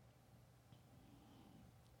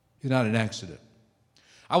 You're not an accident.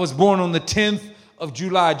 I was born on the 10th of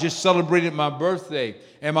July, just celebrated my birthday.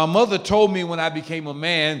 And my mother told me when I became a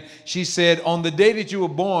man, she said, on the day that you were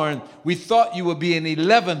born, we thought you would be in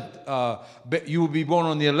 11th, you would be born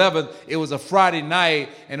on the 11th. It was a Friday night,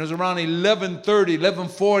 and it was around 11:30,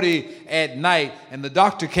 11:40 at night. And the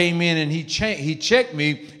doctor came in and he checked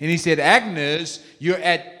me, and he said, Agnes, you're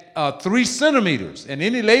at 3 centimeters. And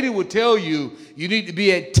any lady would tell you, you need to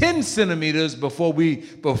be at 10 centimeters before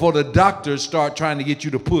the doctors start trying to get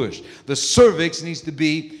you to push. The cervix needs to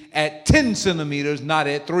be at 10 centimeters, not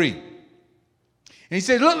at 3. And he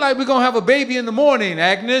said, look like we're going to have a baby in the morning,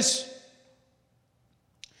 Agnes.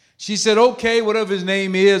 She said, okay, whatever his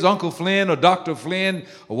name is, Uncle Flynn or Dr. Flynn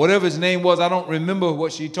or whatever his name was. I don't remember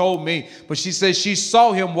what she told me. But she said she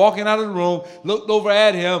saw him walking out of the room, looked over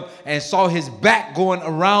at him, and saw his back going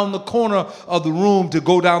around the corner of the room to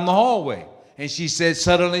go down the hallway. And she said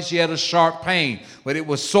suddenly she had a sharp pain. But it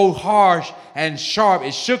was so harsh and sharp,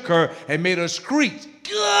 it shook her and made her screech.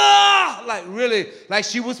 Gah! Like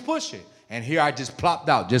she was pushing. And here I just plopped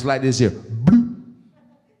out, just like this here.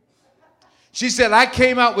 She said, I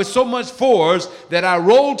came out with so much force that I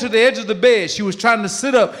rolled to the edge of the bed. She was trying to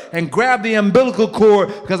sit up and grab the umbilical cord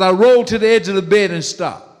because I rolled to the edge of the bed and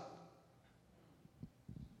stopped.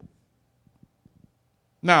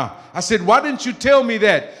 Now, I said, why didn't you tell me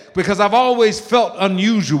that? Because I've always felt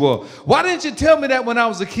unusual. Why didn't you tell me that when I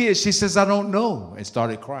was a kid? She says, I don't know, and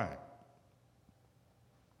started crying.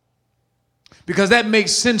 Because that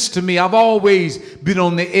makes sense to me. I've always been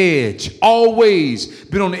on the edge,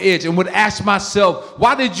 and would ask myself,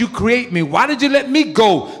 why did you create me? Why did you let me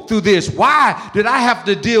go through this? Why did I have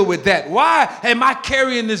to deal with that? Why am I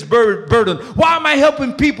carrying this burden? Why am I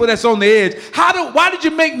helping people that's on the edge? Why did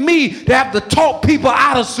you make me to have to talk people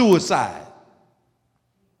out of suicide?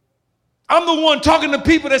 I'm the one talking to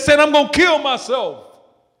people that said, I'm going to kill myself.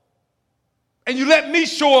 And you let me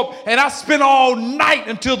show up, and I spend all night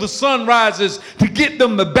until the sun rises to get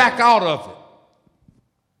them to back out of it.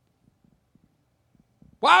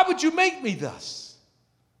 Why would you make me thus?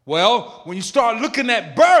 Well, when you start looking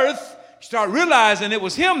at birth, you start realizing it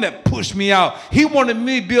was him that pushed me out. He wanted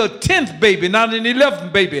me to be a 10th baby, not an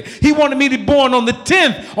 11th baby. He wanted me to be born on the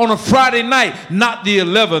 10th on a Friday night, not the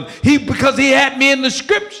 11th. Because he had me in the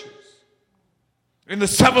scriptures. In the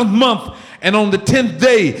 7th month and on the 10th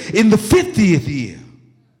day in the 50th year.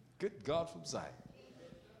 Good God from Zion.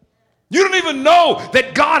 You don't even know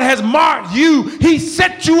that God has marked you. He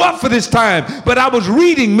set you up for this time. But I was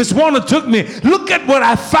reading, Miss Warner took me. Look at what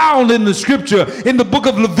I found in the scripture in the book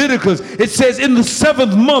of Leviticus. It says in the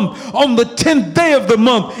 7th month, on the 10th day of the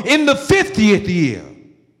month, in the 50th year.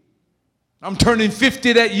 I'm turning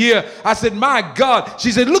 50 that year. I said, my God.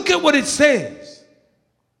 She said, look at what it says.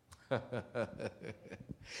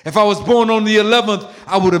 If I was born on the 11th,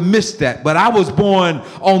 I would have missed that. But I was born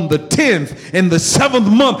on the 10th in the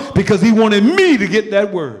 7th month because he wanted me to get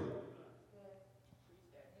that word.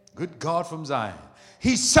 Good God from Zion.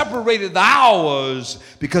 He separated the hours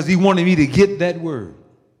because he wanted me to get that word.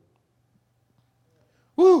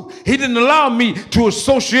 Woo. He didn't allow me to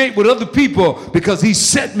associate with other people because he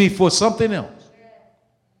set me for something else.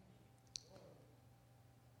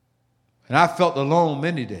 And I felt alone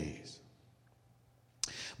many days.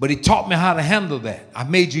 But he taught me how to handle that. I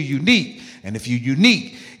made you unique. And if you're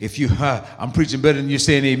unique, I'm preaching better than you're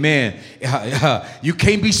saying amen. You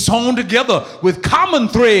can't be sewn together with common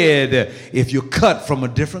thread if you're cut from a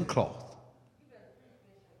different cloth.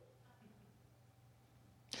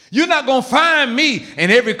 You're not going to find me in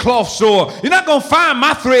every cloth store. You're not going to find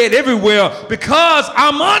my thread everywhere because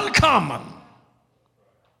I'm uncommon.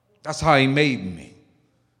 That's how he made me.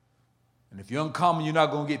 And if you're uncommon, you're not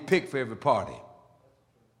going to get picked for every party.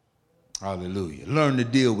 Hallelujah. Learn to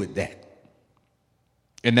deal with that.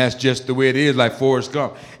 And that's just the way it is, like Forrest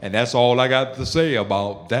Gump. And that's all I got to say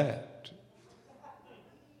about that.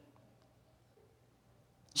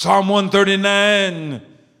 Psalm 139.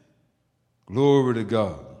 Glory to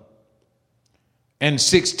God. And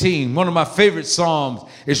 16, one of my favorite Psalms,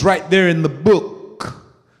 is right there in the book.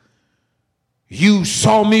 You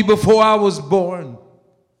saw me before I was born.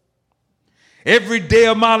 Every day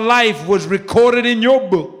of my life was recorded in your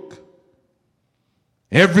book.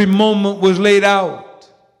 Every moment was laid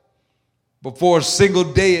out before a single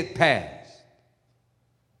day it passed.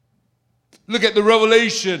 Look at the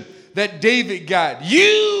revelation that David got.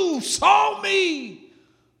 You saw me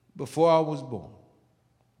before I was born.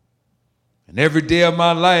 And every day of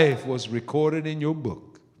my life was recorded in your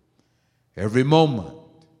book. Every moment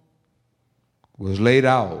was laid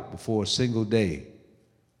out before a single day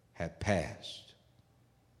had passed.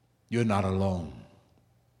 You're not alone.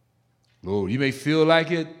 Lord, you may feel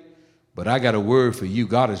like it, but I got a word for you.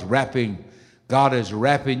 God is wrapping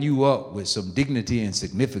you up with some dignity and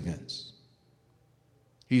significance.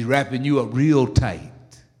 He's wrapping you up real tight.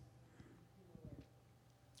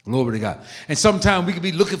 Glory to God. And sometimes we could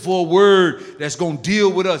be looking for a word that's going to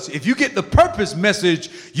deal with us. If you get the purpose message,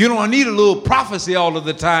 you don't need a little prophecy all of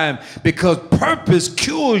the time, because purpose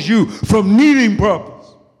cures you from needing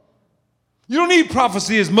purpose. You don't need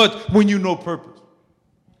prophecy as much when you know purpose.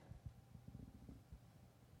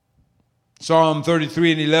 Psalm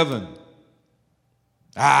 33 and 11.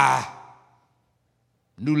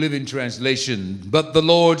 New Living Translation. But the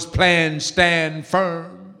Lord's plans stand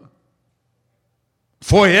firm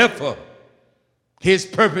forever. His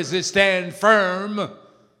purposes stand firm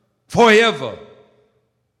forever.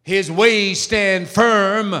 His ways stand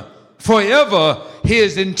firm forever.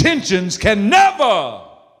 His intentions can never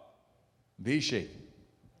be shaken.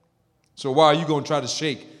 So why are you going to try to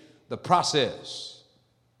shake the process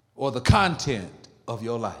or the content of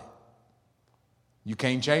your life? You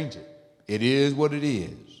can't change it. It is what it is.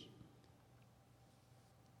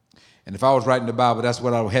 And if I was writing the Bible, that's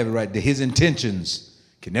what I would have it right there. His intentions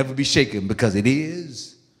can never be shaken because it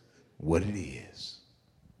is what it is.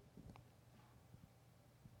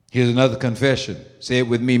 Here's another confession. Say it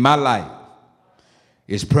with me. My life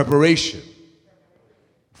is preparation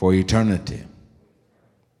for eternity.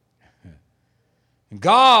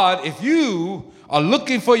 God, if you are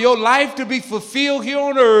looking for your life to be fulfilled here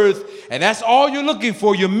on earth, and that's all you're looking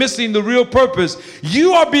for, you're missing the real purpose.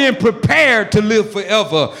 You are being prepared to live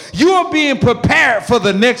forever. You are being prepared for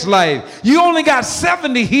the next life. You only got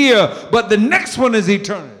 70 here, but the next one is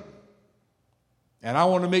eternity. And I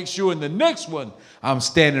want to make sure in the next one, I'm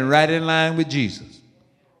standing right in line with Jesus.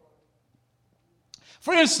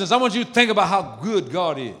 For instance, I want you to think about how good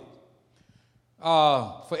God is.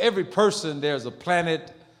 For every person, there's a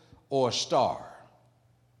planet or a star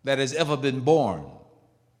that has ever been born.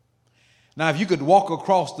 Now, if you could walk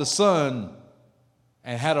across the sun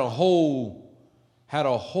and had a whole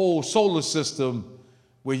solar system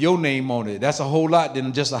with your name on it, that's a whole lot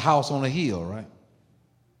than just a house on a hill, right?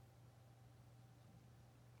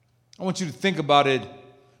 I want you to think about it. I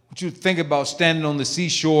want you to think about standing on the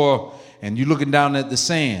seashore and you're looking down at the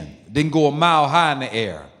sand. Then go a mile high in the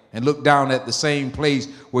air and look down at the same place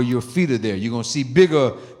where your feet are there. You're going to see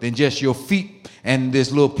bigger than just your feet and this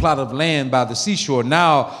little plot of land by the seashore.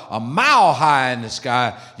 Now, a mile high in the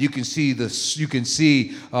sky, you can see the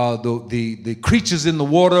creatures in the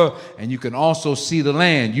water, and you can also see the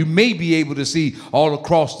land. You may be able to see all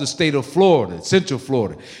across the state of Florida, Central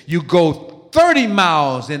Florida. You go 30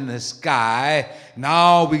 miles in the sky,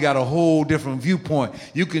 now we got a whole different viewpoint.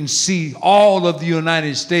 You can see all of the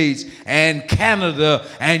United States and Canada,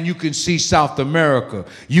 and you can see South America.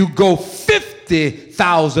 You go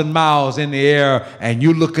 50,000 miles in the air, and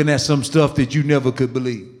you're looking at some stuff that you never could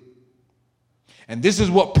believe. And this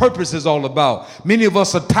is what purpose is all about. Many of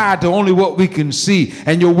us are tied to only what we can see.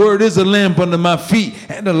 And your word is a lamp under my feet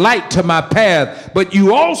and a light to my path. But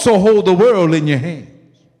you also hold the world in your hand.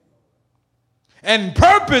 And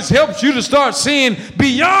purpose helps you to start seeing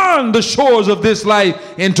beyond the shores of this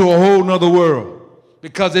life into a whole nother world.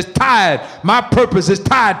 Because it's tied. My purpose is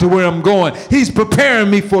tied to where I'm going. He's preparing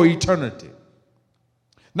me for eternity.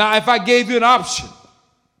 Now, if I gave you an option,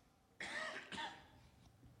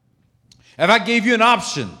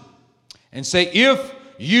 and say,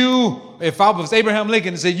 if I was Abraham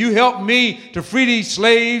Lincoln and say, you help me to free these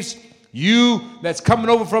slaves, you that's coming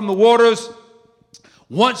over from the waters,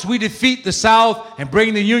 once we defeat the South and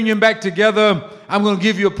bring the Union back together, I'm going to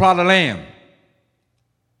give you a plot of land.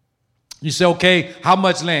 You say, okay, how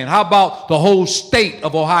much land? How about the whole state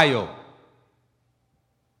of Ohio?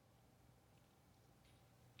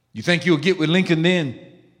 You think you'll get with Lincoln then?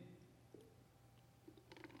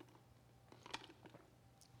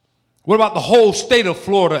 What about the whole state of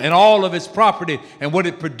Florida and all of its property and what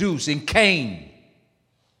it produced in cane,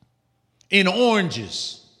 in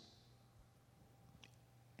oranges?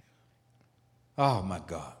 Oh, my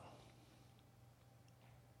God.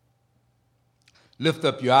 Lift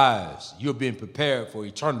up your eyes. You're being prepared for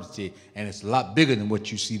eternity, and it's a lot bigger than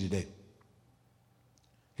what you see today.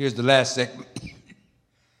 Here's the last segment.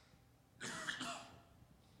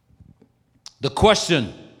 The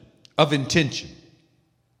question of intention.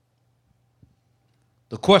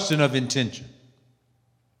 The question of intention.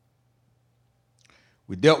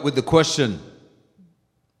 We dealt with the question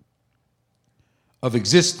of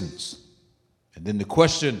existence, and then the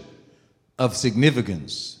question of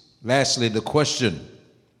significance. Lastly, the question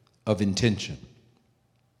of intention.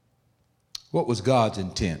 What was God's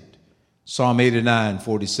intent? Psalm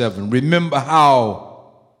 89:47. Remember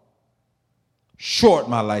how short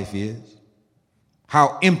my life is,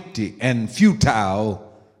 how empty and futile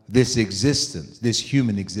this existence, this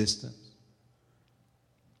human existence.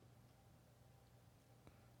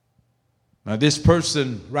 Now, this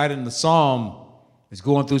person writing the psalm is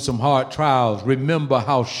going through some hard trials. Remember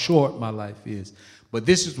how short my life is. But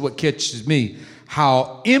this is what catches me,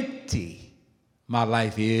 how empty my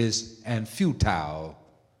life is and futile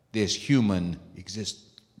this human existence.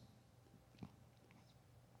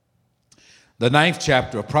 The 9th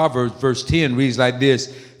chapter of Proverbs, verse 10, reads like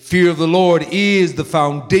this: fear of the Lord is the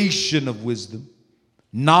foundation of wisdom.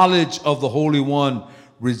 Knowledge of the Holy One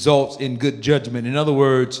results in good judgment. In other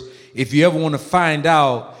words, if you ever want to find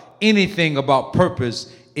out anything about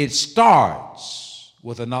purpose, it starts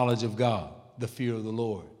with a knowledge of God, the fear of the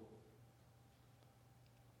Lord.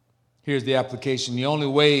 Here's the application. The only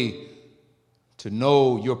way to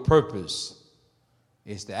know your purpose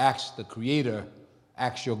is to ask the Creator,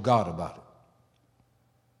 ask your God about it.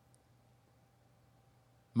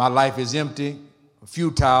 My life is empty,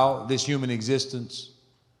 futile, this human existence,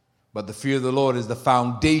 but the fear of the Lord is the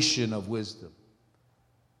foundation of wisdom.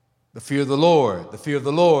 The fear of the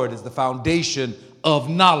Lord is the foundation of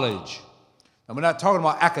knowledge. And we're not talking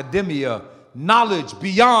about academia, knowledge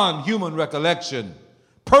beyond human recollection.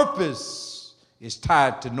 Purpose is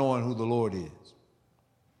tied to knowing who the Lord is.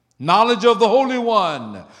 Knowledge of the Holy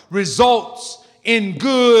One results in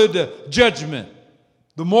good judgment.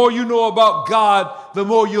 The more you know about God, the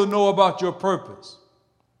more you'll know about your purpose.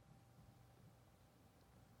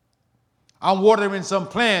 I'm watering some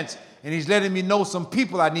plants, and he's letting me know some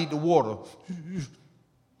people I need to water.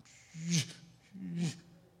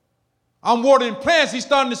 I'm watering plants, he's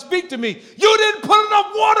starting to speak to me. You didn't put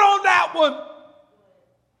enough water on that one.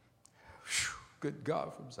 Good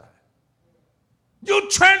God from Zion. You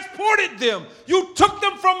transported them. You took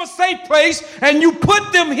them from a safe place and you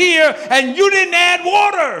put them here and you didn't add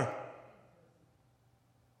water.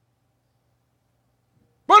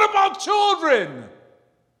 What about children?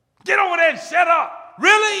 Get over there and shut up.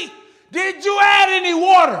 Really? Did you add any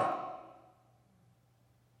water?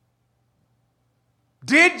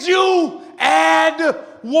 Did you add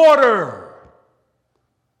water?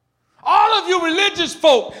 All of you religious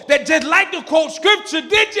folk that just like to quote scripture,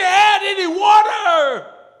 did you add any water?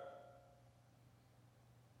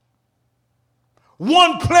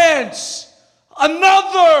 One plants,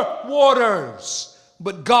 another waters,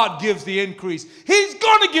 but God gives the increase. He's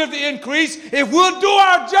going to give the increase if we'll do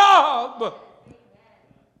our job.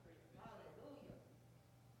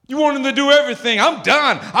 You want him to do everything. I'm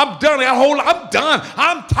done. I'm done. I'm done.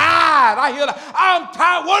 I'm tired. I hear that. I'm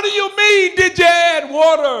tired. What do you mean, did you add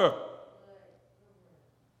water?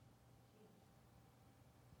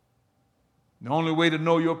 The only way to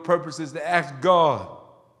know your purpose is to ask God.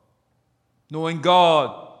 Knowing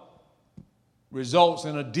God results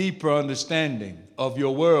in a deeper understanding of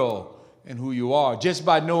your world and who you are, just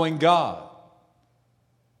by knowing God.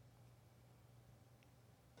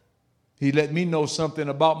 He let me know something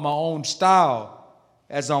about my own style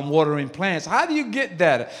as I'm watering plants. How do you get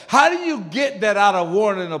that? How do you get that out of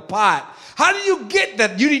watering a pot? How do you get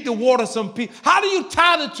that? You need to water some people. How do you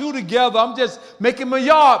tie the two together? I'm just making my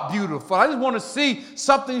yard beautiful. I just want to see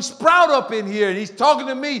something sprout up in here. And he's talking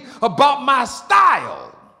to me about my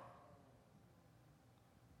style.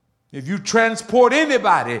 If you transport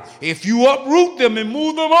anybody, if you uproot them and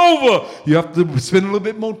move them over, you have to spend a little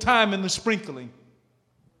bit more time in the sprinkling.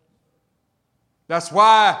 That's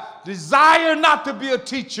why desire not to be a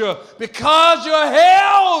teacher, because you're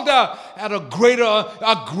held at a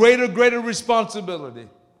greater responsibility.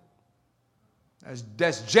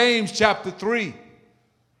 That's James chapter 3.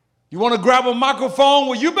 You want to grab a microphone?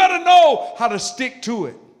 Well, you better know how to stick to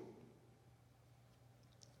it.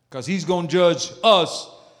 Because he's going to judge us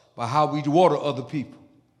by how we water other people.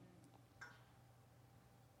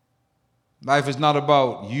 Life is not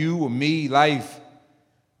about you or me. Life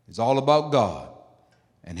is all about God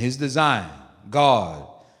and his design, God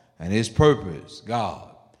and his purpose,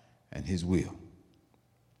 God and his will.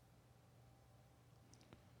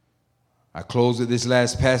 I close with this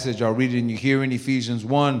last passage. I'll read it in your hearing, Ephesians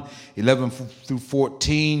 1, 11 through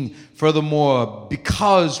 14. Furthermore,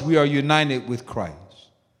 because we are united with Christ,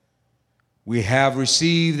 we have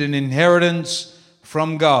received an inheritance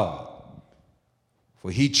from God,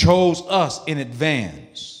 for he chose us in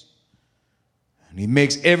advance, and he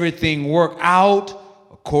makes everything work out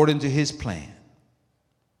according to his plan.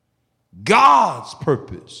 God's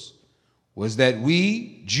purpose was that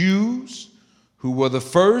we, Jews, who were the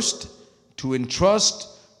first to entrust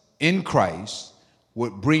in Christ,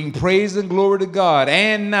 would bring praise and glory to God.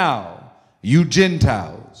 And now, you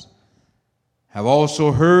Gentiles have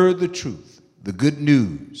also heard the truth, the good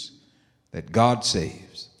news that God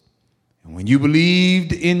saves. And when you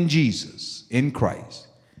believed in Jesus, in Christ,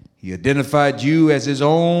 he identified you as his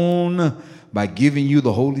own by giving you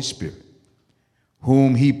the Holy Spirit,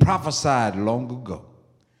 whom he prophesied long ago.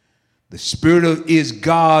 The Spirit is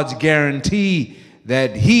God's guarantee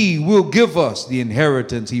that he will give us the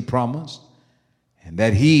inheritance he promised, and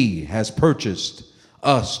that he has purchased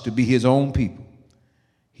us to be his own people.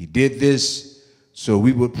 He did this so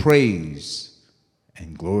we would praise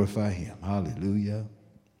and glorify him. Hallelujah.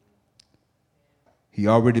 He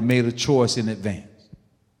already made a choice in advance.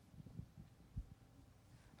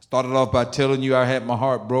 I started off by telling you I had my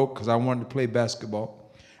heart broke because I wanted to play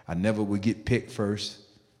basketball. I never would get picked first.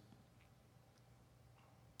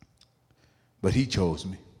 But he chose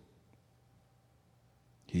me.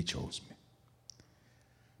 He chose me.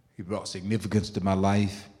 He brought significance to my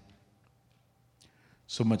life,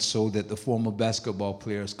 so much so that the former basketball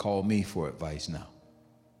players call me for advice now.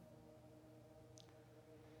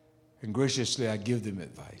 And graciously, I give them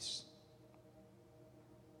advice.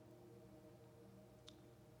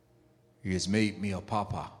 He has made me a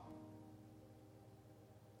papa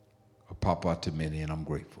to many, and I'm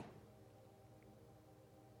grateful.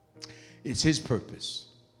 It's his purpose.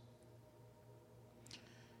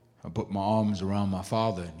 I put my arms around my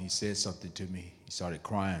father, and he said something to me. He started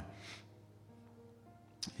crying.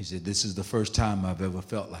 He said, "This is the first time I've ever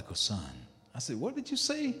felt like a son." I said, "What did you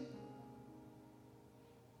say?"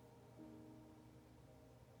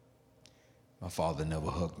 My father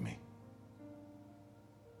never hugged me.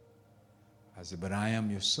 I said, "But I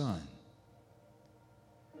am your son.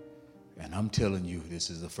 And I'm telling you,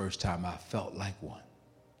 this is the first time I felt like one."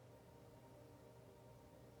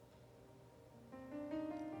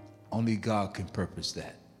 Only God can purpose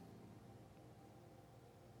that.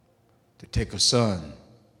 To take a son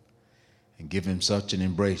and give him such an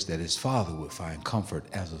embrace that his father would find comfort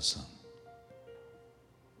as a son.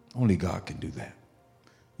 Only God can do that.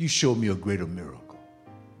 You show me a greater miracle.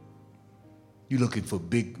 You looking for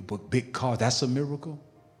big cars, that's a miracle?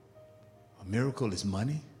 A miracle is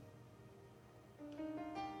money?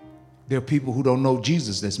 There are people who don't know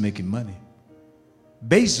Jesus that's making money.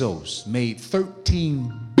 Bezos made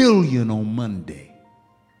 $13 billion on Monday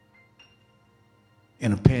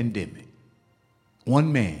in a pandemic.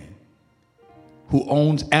 One man who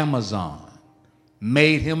owns Amazon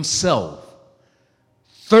made himself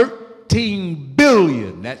 $13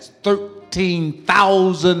 billion. That's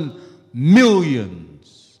 13,000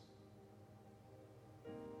 millions.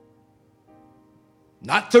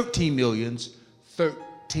 Not 13 millions,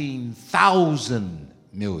 13,000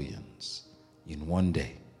 millions. In one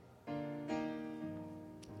day.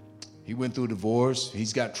 He went through divorce.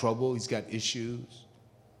 He's got trouble. He's got issues.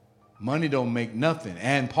 Money don't make nothing.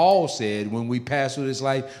 And Paul said when we pass through this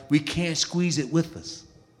life, we can't squeeze it with us.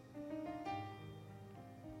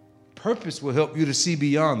 Purpose will help you to see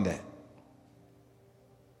beyond that.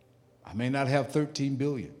 I may not have 13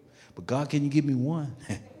 billion, but God, can you give me one?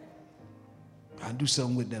 I'll do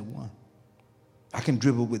something with that one. I can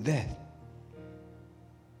dribble with that.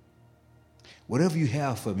 Whatever you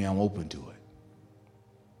have for me, I'm open to it.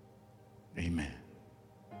 Amen.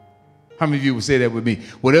 How many of you would say that with me?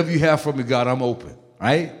 Whatever you have for me, God, I'm open.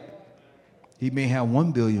 Right? He may have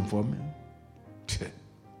 1 billion for me.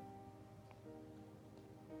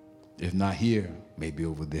 If not here, maybe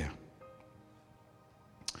over there.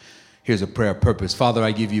 Here's a prayer of purpose. Father,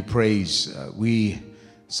 I give you praise. We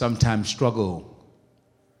sometimes struggle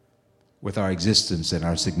with our existence and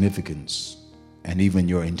our significance and even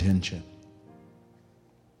your intention.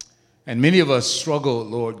 And many of us struggle,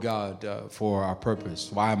 Lord God, for our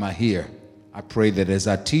purpose. Why am I here? I pray that as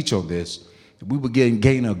I teach on this, we will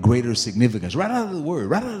gain a greater significance right out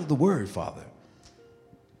of the word, Father.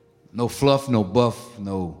 No fluff, no buff,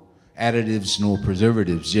 no additives, no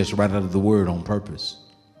preservatives, just right out of the word on purpose.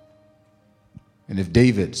 And if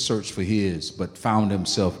David searched for his but found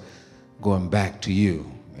himself going back to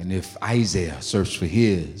you, and if Isaiah searched for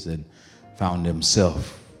his and found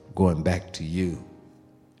himself going back to you,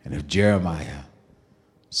 and if Jeremiah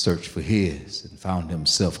searched for his and found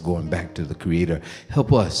himself going back to the Creator,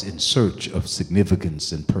 help us in search of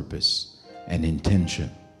significance and purpose and intention.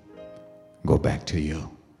 Go back to you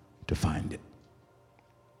to find it.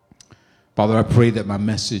 Father, I pray that my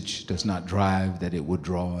message does not drive, that it would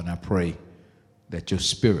draw, and I pray that your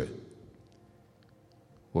Spirit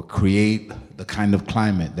will create the kind of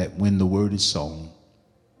climate that when the word is sown,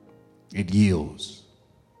 it yields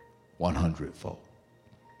 100-fold.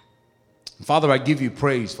 Father, I give you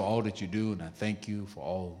praise for all that you do, and I thank you for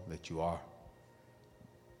all that you are.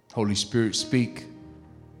 Holy Spirit, speak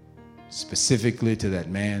specifically to that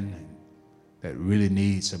man that really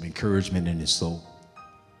needs some encouragement in his soul.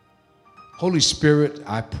 Holy Spirit,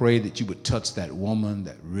 I pray that you would touch that woman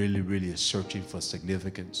that really is searching for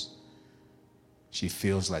significance. She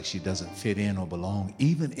feels like she doesn't fit in or belong,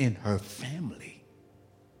 even in her family.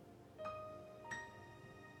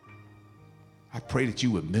 I pray that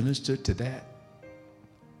you would minister to that.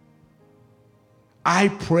 I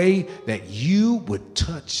pray that you would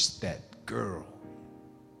touch that girl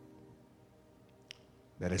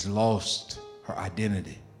that has lost her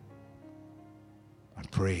identity. I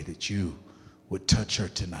pray that you would touch her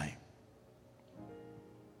tonight.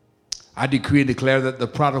 I decree and declare that the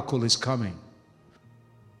prodigal is coming.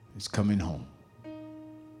 He's coming home.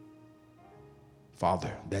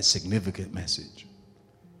 Father, that significant message.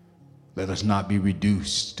 Let us not be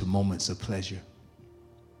reduced to moments of pleasure.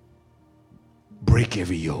 Break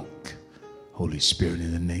every yoke, Holy Spirit,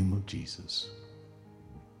 in the name of Jesus.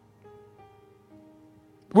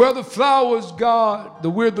 Where the flowers, God, the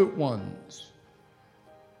withered ones.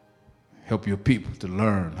 Help your people to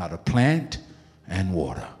learn how to plant and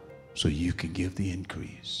water so you can give the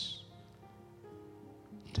increase.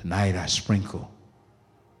 Tonight I sprinkle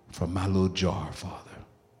from my little jar, Father,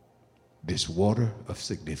 this water of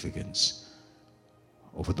significance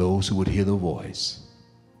over those who would hear the voice.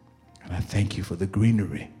 And I thank you for the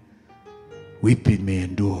greenery. Weeping may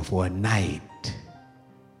endure for a night,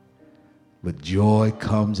 but joy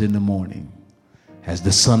comes in the morning. As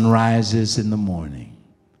the sun rises in the morning,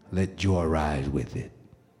 let joy rise with it.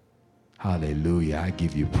 Hallelujah. I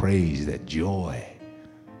give you praise that joy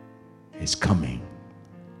is coming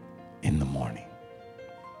in the morning.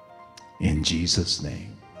 In Jesus'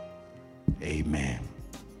 name, amen.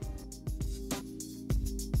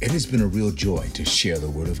 It has been a real joy to share the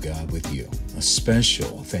Word of God with you. A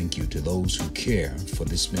special thank you to those who care for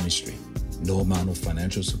this ministry. No amount of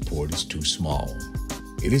financial support is too small.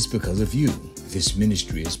 It is because of you this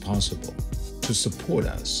ministry is possible. To support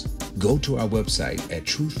us, go to our website at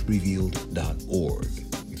truthrevealed.org.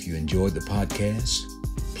 If you enjoyed the podcast,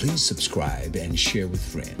 please subscribe and share with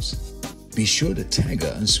friends. Be sure to tag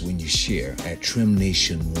us when you share at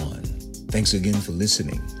TrimNation1. Thanks again for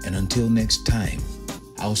listening, and until next time,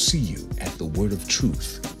 I'll see you at the Word of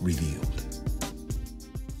Truth Revealed.